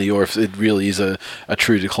anomaly or if it really is a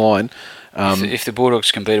true decline. If the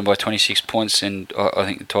Bulldogs can beat them by 26 points, and I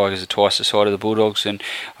think the Tigers are twice the side of the Bulldogs, and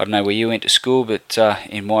I don't know where you went to school, but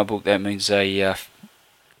in my book that means a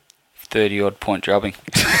 30-odd point drubbing.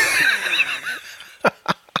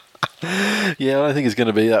 Yeah, I don't think it's going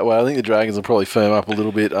to be that way. I think the Dragons will probably firm up a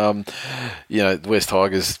little bit. The West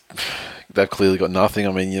Tigers, they've clearly got nothing.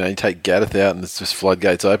 I mean, you take Gareth out and it's just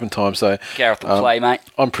floodgates open time. So Gareth will play, mate.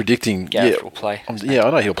 I'm predicting Gareth will play. I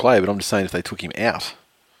know he'll play, but I'm just saying if they took him out.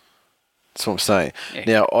 That's what I'm saying. Yeah,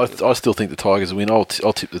 now, I still think the Tigers will win. I'll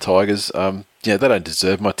tip the Tigers. They don't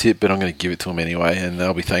deserve my tip, but I'm going to give it to them anyway, and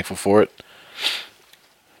they'll be thankful for it.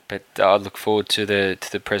 But I look forward to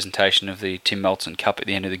the presentation of the Tim Moulton Cup at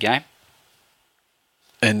the end of the game.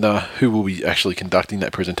 And who will be actually conducting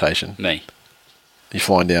that presentation? Me. You're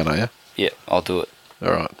flying down, are you? Yeah, I'll do it.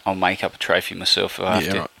 All right. I'll make up a trophy myself if I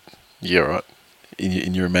have to. Right. Yeah, right.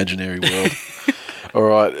 In your imaginary world. All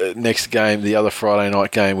right, next game, the other Friday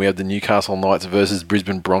night game, we have the Newcastle Knights versus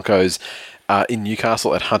Brisbane Broncos in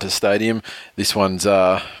Newcastle at Hunter Stadium. This one's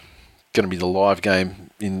going to be the live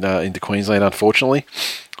game into Queensland, unfortunately,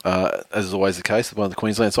 as is always the case with one of the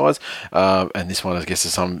Queensland sides. And this one, I guess,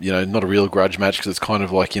 is not a real grudge match because it's kind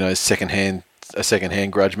of like, a second-hand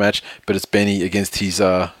grudge match, but it's Benny against his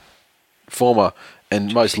former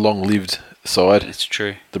and most long-lived side. It's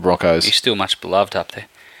true. The Broncos. He's still much beloved up there.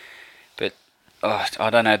 But I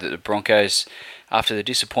don't know that the Broncos, after the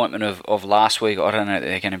disappointment of last week, I don't know that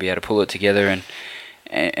they're going to be able to pull it together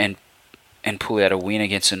and pull out a win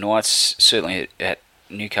against the Knights. Certainly at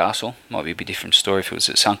Newcastle. Might be a bit different story if it was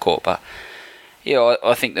at Suncorp. But yeah,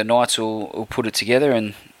 I think the Knights will put it together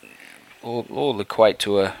and all equate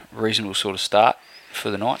to a reasonable sort of start for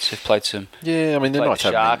the Knights. They've played some. Yeah, I mean, the Knights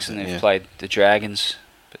Sharks and they've played the Dragons.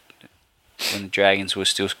 But when the Dragons were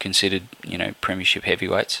still considered, premiership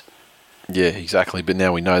heavyweights. Yeah, exactly. But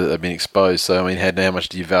now we know that they've been exposed. So, I mean, how much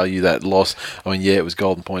do you value that loss? I mean, yeah, it was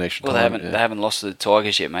Golden Point extra time. They haven't lost to the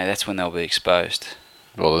Tigers yet, mate. That's when they'll be exposed.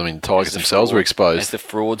 Well, I mean, the Tigers themselves were exposed. As the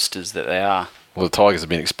fraudsters that they are. Well, the Tigers have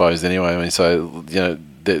been exposed anyway. I mean, so,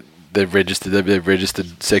 they've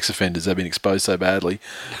registered sex offenders. They've been exposed so badly.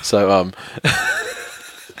 So,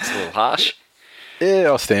 it's a little harsh. Yeah,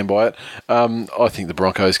 I'll stand by it. I think the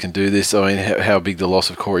Broncos can do this. I mean, how big the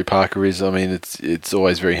loss of Corey Parker is. I mean, it's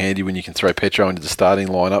always very handy when you can throw Petro into the starting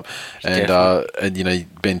lineup, and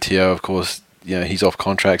Ben Teo, of course, he's off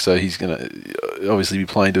contract, so he's going to obviously be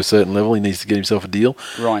playing to a certain level. He needs to get himself a deal.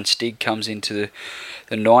 Ryan Stigg comes into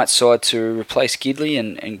the Knights side to replace Gidley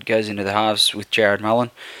and goes into the halves with Jared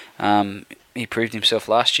Mullen. He proved himself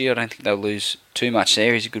last year. I don't think they'll lose too much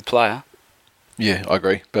there. He's a good player. Yeah, I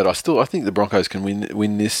agree, but I think the Broncos can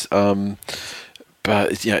win this.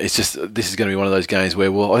 But it's just this is going to be one of those games where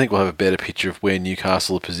I think we'll have a better picture of where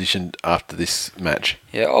Newcastle are positioned after this match.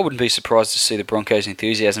 Yeah, I wouldn't be surprised to see the Broncos'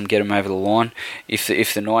 enthusiasm get them over the line if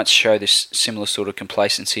the Knights show this similar sort of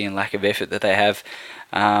complacency and lack of effort that they have,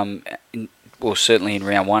 certainly in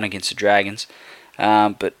round 1 against the Dragons.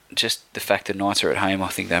 But just the fact that Knights are at home, I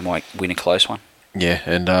think they might win a close one. Yeah,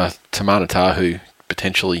 and Tamana Tahu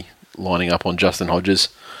potentially lining up on Justin Hodges.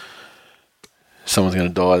 Someone's going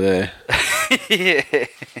to die there. Yeah.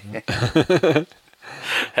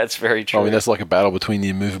 That's very true. I mean, that's like a battle between the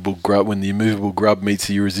immovable grub when the immovable grub meets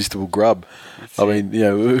the irresistible grub.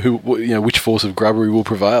 Which force of grubbery will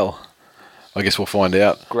prevail? I guess we'll find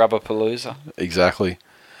out. Grubberpalooza. Exactly.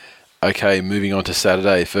 Okay, moving on to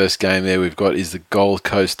Saturday. First game there we've got is the Gold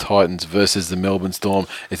Coast Titans versus the Melbourne Storm.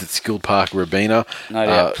 It's at Skilled Park, Robina. No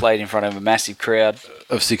doubt, played in front of a massive crowd.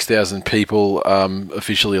 Of 6,000 people,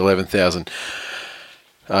 officially 11,000.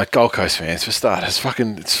 Gold Coast fans, for starters,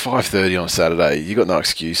 it's 5:30 on Saturday. You got no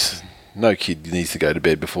excuse. No kid needs to go to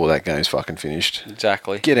bed before that game's fucking finished.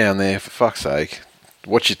 Exactly. Get down there, for fuck's sake.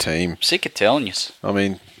 Watch your team. Sick of telling you. I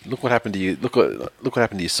mean, look what happened to you. Look what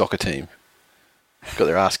happened to your soccer team. Got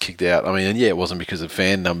their ass kicked out. I mean, and yeah, it wasn't because of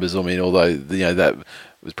fan numbers. I mean, although that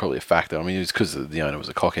was probably a factor. I mean, it was because the owner was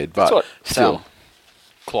a cockhead. But that's what still,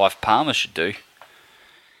 Clive Palmer should do.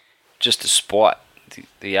 Just to spite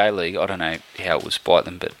the A-League. I don't know how it would spite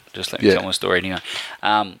them, but just let me tell my story anyway.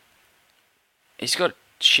 He's got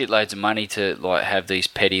shitloads of money to have these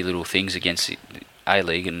petty little things against the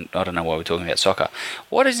A-League, and I don't know why we're talking about soccer.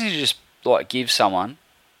 Why doesn't he just give someone,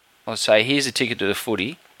 I'll say, here's a ticket to the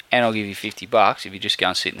footy, and I'll give you $50 if you just go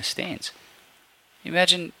and sit in the stands.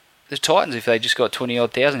 Imagine the Titans if they just got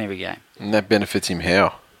 20-odd thousand every game. And that benefits him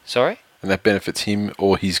how? Sorry? And that benefits him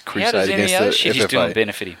or his crusade against the shit FFA. He's doing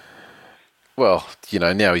benefit him? Well,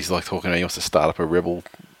 now he's talking. He wants to start up a rebel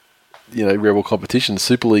competition,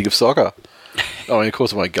 Super League of Soccer. I mean, of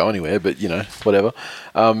course, it won't go anywhere, but whatever.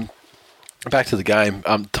 Back to the game.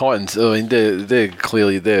 Titans. I mean,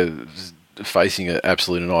 they're facing an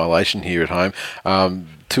absolute annihilation here at home.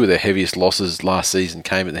 Two of their heaviest losses last season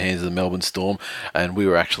came at the hands of the Melbourne Storm, and we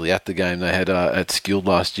were actually at the game they had at Skilled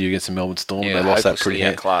last year against the Melbourne Storm. Yeah, they lost that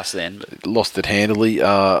pretty class then. Lost it handily.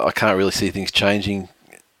 I can't really see things changing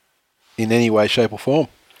in any way, shape or form.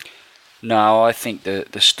 No, I think the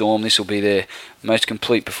Storm, this will be their most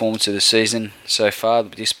complete performance of the season so far,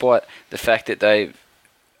 despite the fact that they've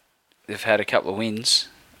had a couple of wins.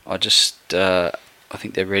 I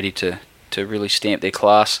think they're ready to really stamp their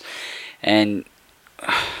class, and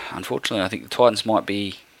unfortunately I think the Titans might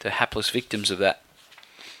be the hapless victims of that.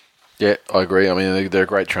 Yeah, I agree. I mean, they're a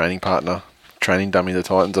great training partner, training dummy, the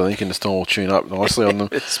Titans. I think, and the Storm will tune up nicely on them.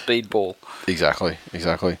 It's speedball. Exactly.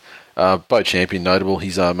 Bo Champion, notable.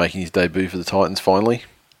 He's making his debut for the Titans finally.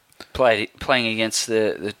 Playing against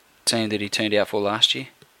the team that he turned out for last year.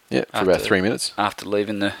 Yeah, for about 3 minutes. After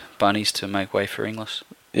leaving the Bunnies to make way for Inglis.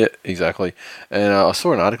 Yeah, exactly. And I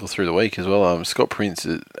saw an article through the week as well. Scott Prince,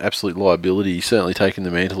 absolute liability. He's certainly taken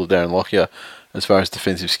the mantle of Darren Lockyer as far as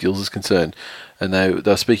defensive skills is concerned. And they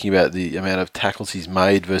were speaking about the amount of tackles he's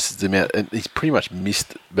made versus the amount... And he's pretty much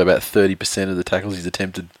missed about 30% of the tackles he's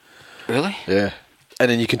attempted. Really? Yeah. And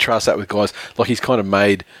then you contrast that with guys... he's kind of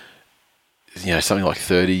made, something like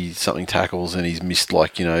 30-something tackles and he's missed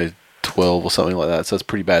 12 or something like that, so it's a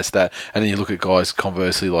pretty bad stat. And then you look at guys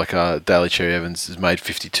conversely Daly Cherry Evans has made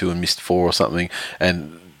 52 and missed 4 or something,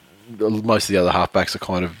 and most of the other halfbacks are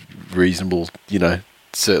kind of reasonable,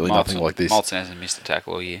 certainly nothing like this. Moulton hasn't missed a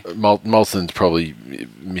tackle all year. Moulton's probably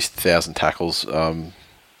missed 1,000 tackles,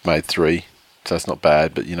 made 3, so it's not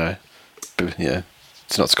bad, but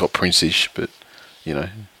it's not Scott Prince-ish, but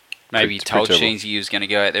maybe he told Sheensy he was going to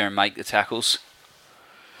go out there and make the tackles,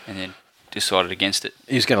 and then decided against it.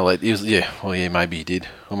 He was going to maybe he did.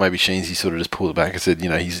 Or maybe Sheensy sort of just pulled it back and said,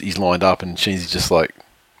 he's lined up, and Sheensy's just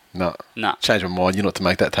nah, change my mind, you're not to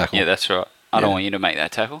make that tackle. Yeah, that's right. I don't want you to make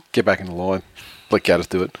that tackle. Get back in the line. Let Gaddis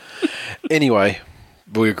do it. Anyway,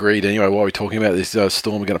 we agreed anyway while we're talking about this.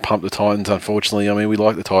 Storm are going to pump the Titans, unfortunately. I mean, we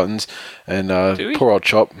like the Titans, and poor old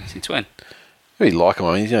Chop. Since when? We like him.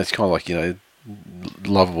 I mean, it's kind of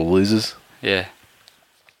lovable losers. Yeah.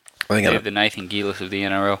 I think the Nathan Gillis of the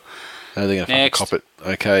NRL. No, they're going to fucking cop it.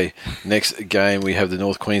 Okay, next game we have the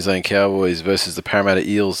North Queensland Cowboys versus the Parramatta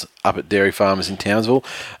Eels up at Dairy Farmers in Townsville.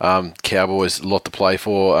 Cowboys, a lot to play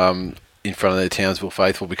for in front of their Townsville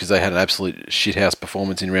faithful because they had an absolute shithouse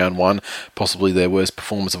performance in round 1, possibly their worst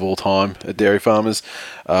performance of all time at Dairy Farmers.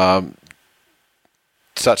 So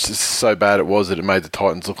bad it was that it made the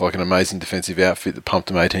Titans look like an amazing defensive outfit that pumped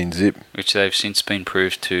them 18 zip. Which they've since been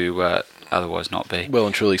proved to otherwise not be. Well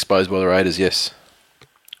and truly exposed by the Raiders, yes.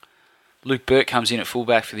 Luke Burt comes in at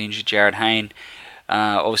fullback for the injured Jared Hayne.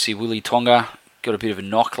 Obviously, Willie Tonga got a bit of a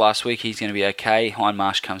knock last week. He's going to be okay.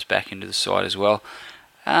 Hindmarsh comes back into the side as well.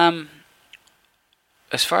 As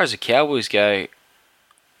far as the Cowboys go,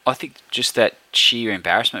 I think just that sheer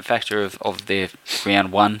embarrassment factor of their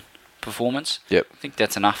round one performance. Yep. I think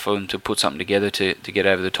that's enough for them to put something together to get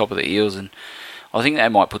over the top of the Eels, and I think they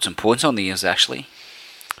might put some points on the Eels actually.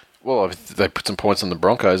 Well, if they put some points on the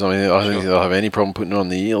Broncos, I mean, I don't think they'll have any problem putting it on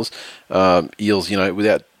the Eels. Eels,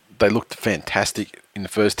 they looked fantastic in the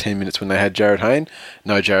first 10 minutes when they had Jared Hayne.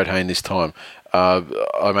 No Jared Hayne this time. I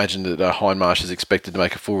imagine that Hindmarsh is expected to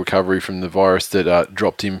make a full recovery from the virus that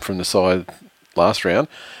dropped him from the side last round.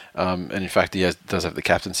 And in fact, he does have the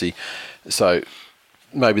captaincy. So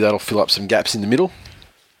maybe that'll fill up some gaps in the middle.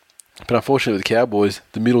 But unfortunately with the Cowboys,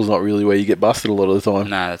 the middle's not really where you get busted a lot of the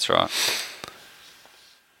time. No, that's right.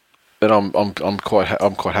 But I'm quite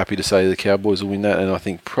happy to say the Cowboys will win that, and I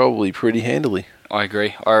think probably pretty handily. I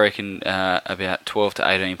agree. I reckon about 12 to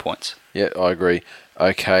 18 points. Yeah, I agree.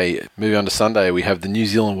 Okay, moving on to Sunday, we have the New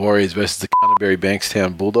Zealand Warriors versus the Canterbury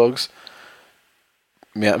Bankstown Bulldogs.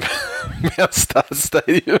 Mount Star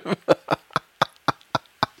Stadium.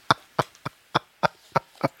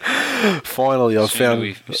 Finally,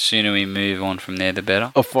 The sooner we move on from there, the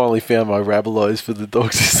better. I finally found my Rabelows for the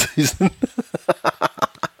Dogs this season.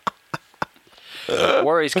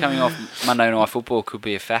 Warriors coming off Monday Night Football could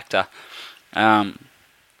be a factor. Having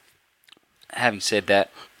said that,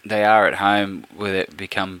 they are at home where it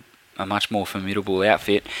become a much more formidable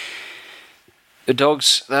outfit. The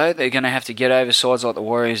Dogs, though, they're going to have to get over sides like the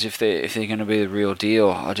Warriors if they're going to be the real deal.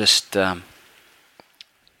 I just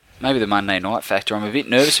maybe the Monday night factor. I'm a bit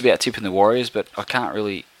nervous about tipping the Warriors, but I can't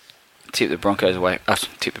really tip the Broncos away.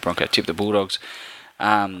 Tip the Bulldogs.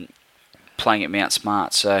 Playing at Mount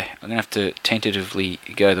Smart, so I'm going to have to tentatively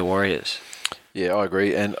go the Warriors. Yeah, I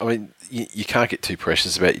agree. And I mean, you can't get too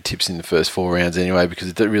precious about your tips in the first 4 rounds anyway, because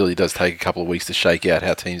it really does take a couple of weeks to shake out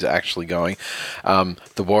how teams are actually going.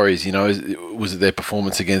 The Warriors, was it their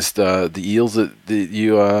performance against the Eels that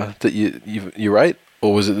you rate,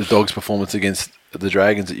 or was it the Dogs' performance against the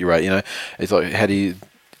Dragons that you rate? It's like, how do you...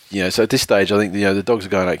 so at this stage, I think the Dogs are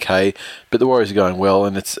going okay, but the Warriors are going well,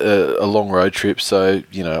 and it's a long road trip. So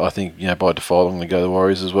I think by default, I'm going to go the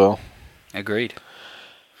Warriors as well. Agreed.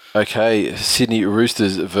 Okay, Sydney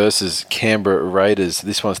Roosters versus Canberra Raiders.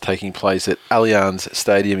 This one's taking place at Allianz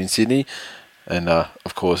Stadium in Sydney, and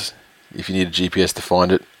of course, if you need a GPS to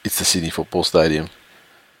find it, it's the Sydney Football Stadium,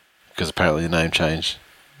 because apparently the name change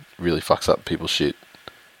really fucks up people's shit,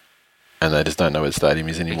 and they just don't know where the stadium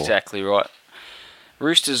is anymore. Exactly right.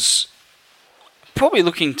 Roosters probably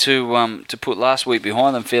looking to put last week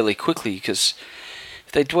behind them fairly quickly, because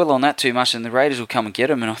if they dwell on that too much, then the Raiders will come and get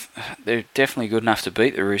them, and they're definitely good enough to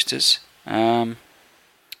beat the Roosters. I'd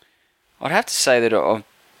have to say that I'm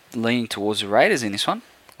leaning towards the Raiders in this one.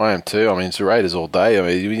 I am too. I mean, it's the Raiders all day. I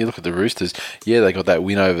mean, when you look at the Roosters, yeah, they got that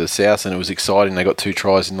win over the South, and it was exciting. They got 2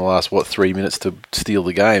 tries in the last, 3 minutes to steal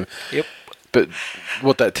the game. Yep. But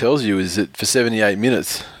what that tells you is that for 78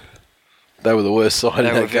 minutes... they were the worst side in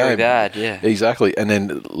that game. They were very bad, yeah. Exactly. And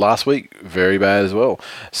then last week, very bad as well.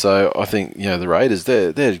 So I think, the Raiders,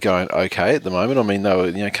 they're going okay at the moment. I mean, they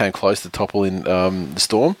were, came close to toppling the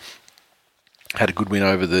Storm. Had a good win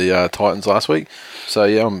over the Titans last week. So,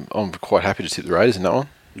 yeah, I'm quite happy to tip the Raiders in that one.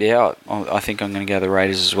 Yeah, I think I'm going to go the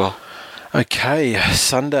Raiders as well. Okay,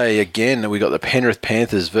 Sunday again, we got the Penrith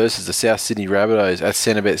Panthers versus the South Sydney Rabbitohs at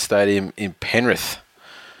Centrebet Stadium in Penrith.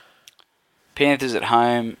 Panthers at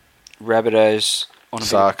home. Rabbitohs on a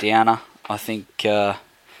bit of a downer. I think the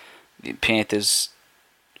Panthers,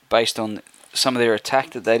 based on some of their attack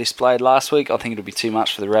that they displayed last week, I think it'll be too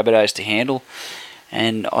much for the Rabbitohs to handle,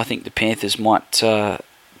 and I think the Panthers might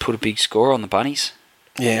put a big score on the Bunnies.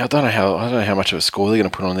 Yeah, I don't know how much of a score they're going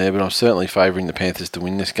to put on there, but I'm certainly favouring the Panthers to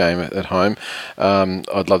win this game at home.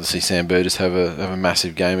 I'd love to see Sam Burgess have a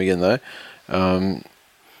massive game again though, and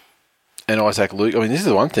Isaac Luke. I mean, this is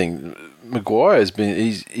the one thing. Maguire has been,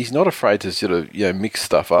 he's not afraid to sort of, mix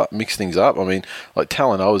things up. I mean, like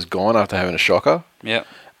Talanoa's gone after having a shocker. Yeah.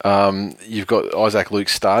 You've got Isaac Luke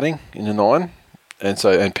starting in the 9,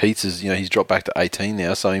 and Pete's is, he's dropped back to 18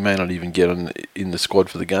 now, so he may not even get in the squad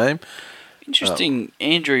for the game. Interesting,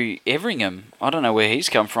 Andrew Everingham. I don't know where he's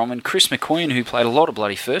come from, and Chris McQueen, who played a lot of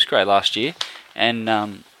bloody first grade last year, and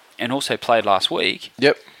also played last week.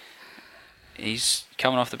 Yep. He's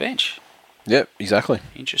coming off the bench. Yep, exactly.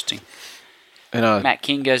 Interesting. And Matt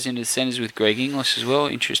King goes into the centres with Greg Inglis as well.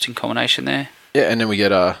 Interesting combination there. Yeah, and then we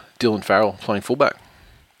get Dylan Farrell playing fullback.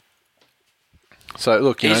 So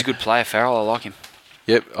look, he's a good player, Farrell. I like him.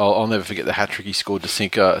 Yep, I'll never forget the hat trick he scored to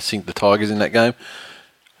sink the Tigers in that game.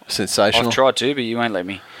 sensational. I've tried to, but you won't let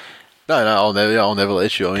me. No, I'll never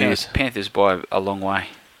let you. I mean, Panthers by a long way.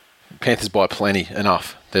 Panthers by plenty,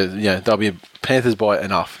 enough. They'll be Panthers by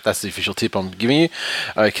enough. That's the official tip I'm giving you.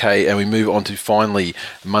 Okay, and we move on to finally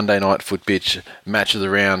Monday night foot pitch match of the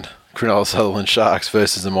round. Cronulla Sutherland Sharks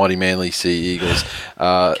versus the mighty Manly Sea Eagles.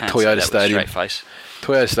 Toyota Stadium.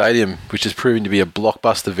 Toyota Stadium, which has proven to be a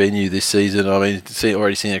blockbuster venue this season. I mean,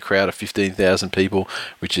 already seeing a crowd of 15,000 people,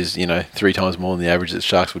 which is 3 times more than the average that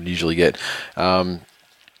Sharks would usually get. Manly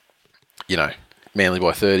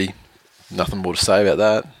by 30. Nothing more to say about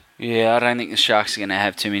that. Yeah, I don't think the Sharks are going to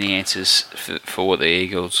have too many answers for what the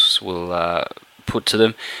Eagles will put to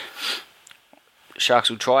them. Sharks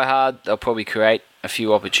will try hard. They'll probably create a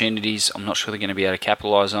few opportunities. I'm not sure they're going to be able to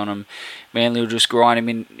capitalise on them. Manly will just grind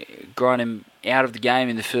him out of the game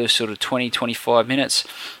in the first sort of 20-25 minutes,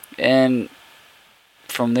 and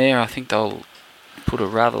from there I think they'll put a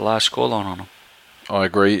rather large scoreline on them. I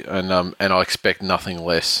agree, and I expect nothing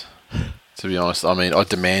less. To be honest, I mean, I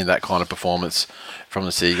demand that kind of performance from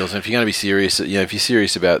the Sea Eagles. And if you're going to be serious, if you're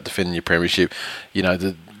serious about defending your premiership,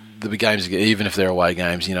 the big games, even if they're away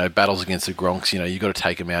games, battles against the Gronks, you've got to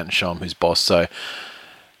take them out and show them who's boss. So,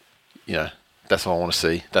 that's what I want to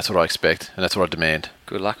see. That's what I expect, and that's what I demand.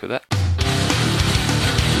 Good luck with that.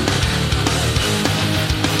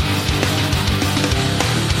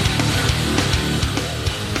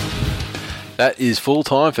 That is full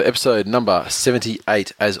time for episode number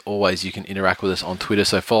 78. As always, you can interact with us on Twitter,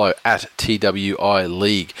 so follow at TWI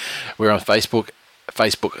League. We're on Facebook,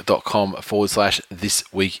 facebook.com/This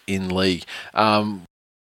Week in League.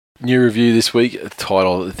 New review this week,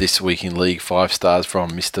 titled This Week in League, 5 stars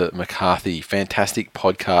from Mr. McCarthy. Fantastic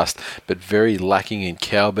podcast, but very lacking in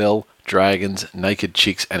cowbell, dragons, naked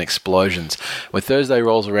chicks, and explosions. When Thursday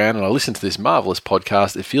rolls around and I listen to this marvellous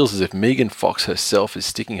podcast, it feels as if Megan Fox herself is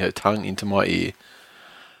sticking her tongue into my ear.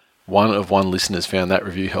 One of one listeners found that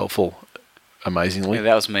review helpful, amazingly. Yeah,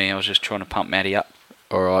 that was me. I was just trying to pump Maddie up.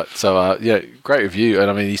 All right. So, great review.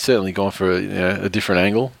 And, I mean, he's certainly gone for a different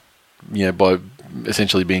angle, by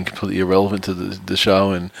essentially being completely irrelevant to the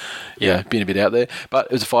show and being a bit out there. But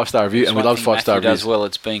it was a 5-star review, and we love 5-star reviews. As well,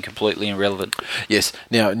 it's been completely irrelevant. Yes.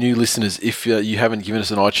 Now, new listeners, if you haven't given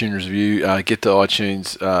us an iTunes review, get to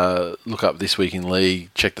iTunes, look up This Week in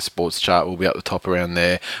League, check the sports chart. We'll be up the top around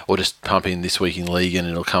there, or just pump in This Week in League, and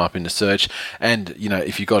it'll come up in the search. And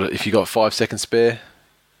if you got 5 seconds spare,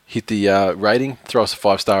 hit the rating, throw us a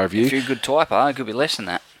 5-star review. If you're a good typer, it could be less than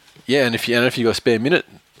that. Yeah, and if you got a spare minute,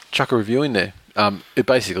 chuck a review in there. It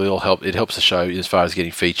basically it helps the show as far as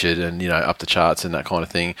getting featured and up the charts and that kind of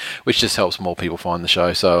thing, which just helps more people find the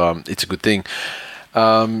show. So it's a good thing.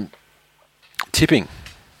 Tipping.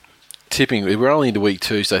 We're only into week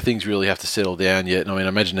 2, so things really have to settle down yet. I mean, I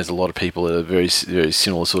imagine there's a lot of people at a very, very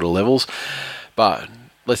similar sort of levels, but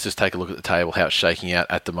let's just take a look at the table, how it's shaking out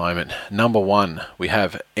at the moment. Number 1, we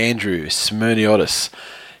have Andrew Smyrniotis.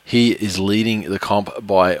 He is leading the comp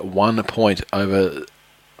by 1 point over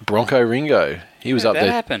Bronco Ringo. He was up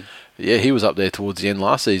there. Happened? Yeah, he was up there towards the end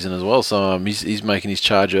last season as well, so he's making his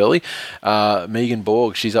charge early. Megan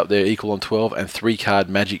Borg, she's up there equal on 12, and 3-card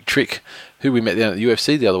Magic Trick, who we met down at the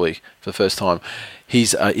UFC the other week for the first time.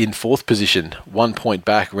 He's in 4th position, 1 point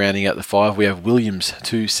back, rounding out the 5. We have Williams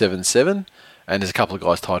 277, and there's a couple of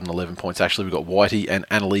guys tied on 11 points. Actually, we've got Whitey and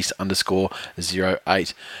Annalise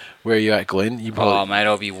 _08. Where are you at, Glenn? Mate,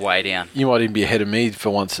 I'll be way down. You might even be ahead of me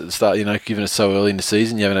for once at the start, given it's so early in the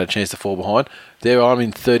season, you haven't had a chance to fall behind. There I'm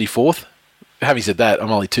in 34th. Having said that,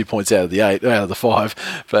 I'm only 2 points out of the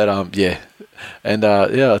 5. But, yeah. And,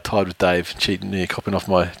 I tied with Dave, cheating off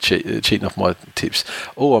my tips.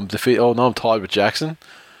 I'm tied with Jackson.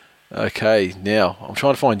 Okay, now, I'm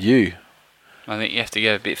trying to find you. I think you have to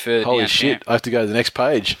go a bit further down. Holy shit, I have to go to the next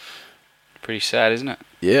page. Pretty sad, isn't it?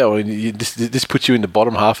 Yeah, I mean, this puts you in the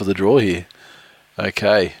bottom half of the draw here.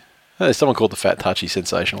 Okay. Someone called the Fat Touchy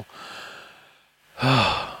sensational.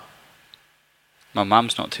 My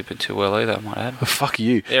mum's not tipping too well either, I might add. Fuck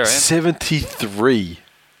you. There I am. 73.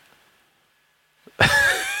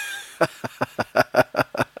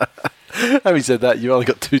 Having said that, you've only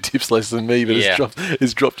got 2 tips less than me, but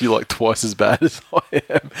it's dropped you like twice as bad as I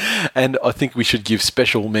am. And I think we should give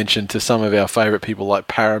special mention to some of our favourite people like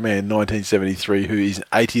Paraman 1973, who is in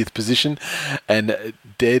 80th position and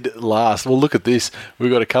dead last. Well, look at this.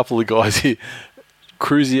 We've got a couple of guys here.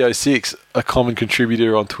 Cruzy06, a common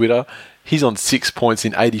contributor on Twitter. He's on 6 points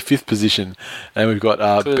in 85th position. And we've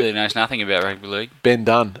got... clearly knows nothing about rugby league. Ben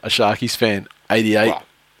Dunn, a Sharkies fan, 88. Wow.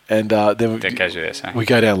 And then we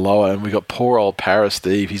go down lower, and we got poor old Paris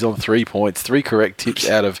Steve. He's on 3 points, 3 correct tips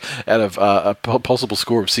out of a possible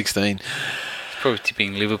score of 16. Probably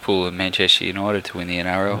tipping Liverpool and Manchester United to win the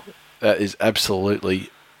NRL. That is absolutely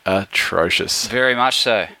atrocious. Very much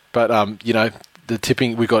so. But, the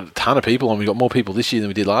tipping, we got a ton of people, and we got more people this year than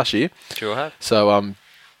we did last year. Sure have. So,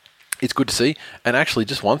 it's good to see. And actually,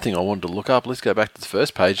 just one thing I wanted to look up. Let's go back to the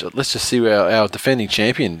first page. Let's just see where our defending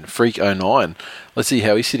champion, Freak09, let's see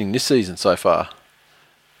how he's sitting this season so far.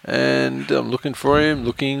 And I'm looking for him.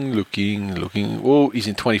 Looking. Oh, he's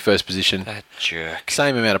in 21st position. That jerk.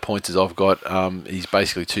 Same amount of points as I've got. He's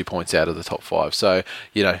basically 2 points out of the top 5. So,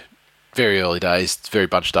 very early days. It's very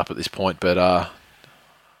bunched up at this point. But, I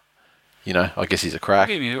guess he's a crack.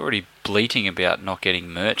 He was already bleating about not getting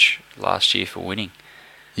merch last year for winning.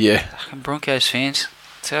 Yeah. Fucking Broncos fans,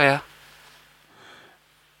 I tell ya.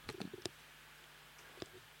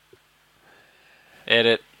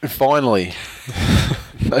 Edit. Finally.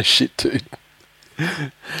 No shit, dude.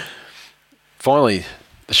 Finally,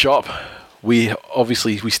 the shop. We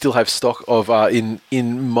still have stock of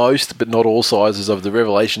in most but not all sizes of the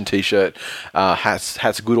Revelation t-shirt. Hats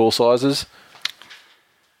are good all sizes.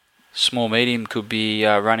 Small medium could be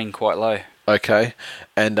running quite low. Okay,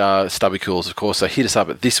 and stubby cools, of course. So hit us up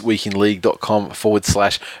at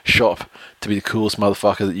thisweekinleague.com/shop to be the coolest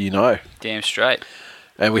motherfucker that you know. Damn straight.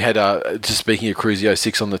 And we had, just speaking of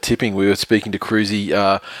Cruzy06 on the tipping, we were speaking to Cruzy,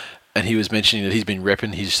 and he was mentioning that he's been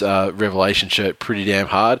repping his Revelation shirt pretty damn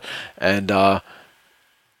hard. And I'm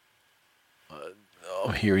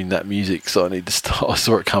hearing that music, so I need to stop. I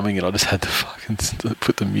saw it coming, and I just had to fucking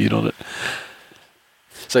put the mute on it.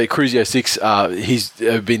 So Cruzy06, he's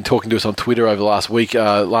been talking to us on Twitter over the last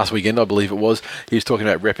weekend, I believe it was. He was talking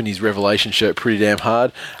about repping his Revelation shirt pretty damn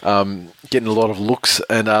hard, getting a lot of looks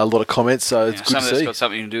and a lot of comments, so it's good to see. Some of that's got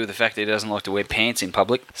something to do with the fact that he doesn't like to wear pants in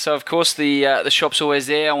public. So, of course, the shop's always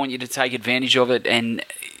there. I want you to take advantage of it, and,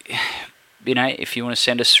 if you want to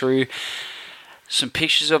send us through some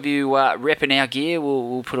pictures of you repping our gear,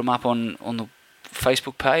 we'll put them up on the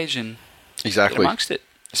Facebook page and get amongst it.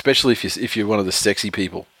 Especially if you're one of the sexy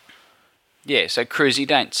people. Yeah, so Cruzy,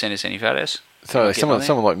 don't send us any photos. So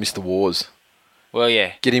someone like Mr. Wars. Well,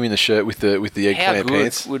 yeah. Get him in the shirt with the eggplant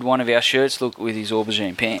pants. How good would one of our shirts look with his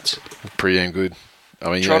aubergine pants? Pretty damn good. I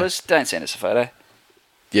mean, Trotters, don't send us a photo.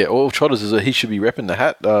 Yeah, all Trotters he should be repping the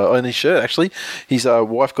hat on his shirt. Actually, his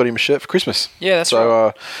wife got him a shirt for Christmas. Yeah, that's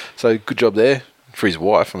right. So good job there. For his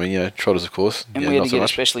wife, I mean, Trotters, of course. And we had to get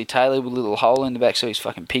especially tailored with a little hole in the back so his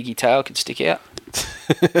fucking piggy tail could stick out.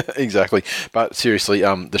 Exactly. But seriously,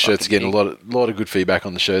 the shirts are getting a lot of good feedback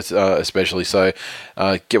on the shirts, especially. So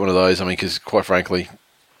get one of those. I mean, because quite frankly,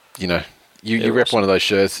 you rep awesome. One of those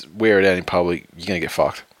shirts, wear it out in public, you're going to get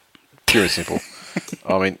fucked. Pure and simple.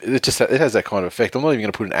 I mean, it has that kind of effect. I'm not even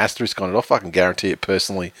going to put an asterisk on it. I'll fucking guarantee it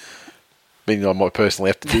personally. Meaning I might personally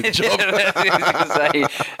have to do the job. Say,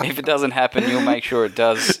 if it doesn't happen, you'll make sure it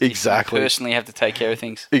does. Exactly. You personally have to take care of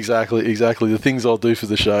things. Exactly. The things I'll do for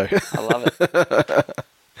the show. I love it.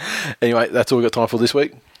 Anyway, that's all we've got time for this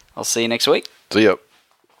week. I'll see you next week. See ya.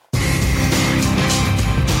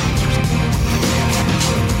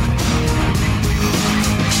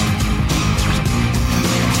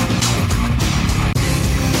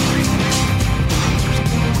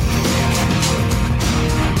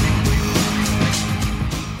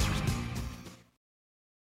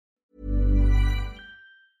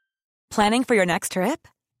 Planning for your next trip?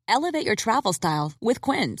 Elevate your travel style with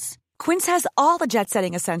Quince. Quince has all the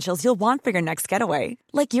jet-setting essentials you'll want for your next getaway,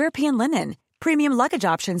 like European linen, premium luggage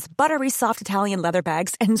options, buttery soft Italian leather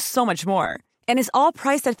bags, and so much more. And is all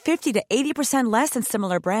priced at 50 to 80% less than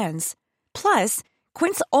similar brands. Plus,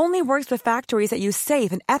 Quince only works with factories that use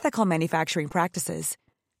safe and ethical manufacturing practices.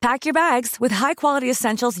 Pack your bags with high-quality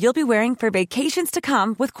essentials you'll be wearing for vacations to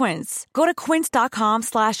come with Quince. Go to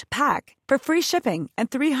quince.com/pack for free shipping and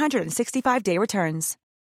 365-day returns.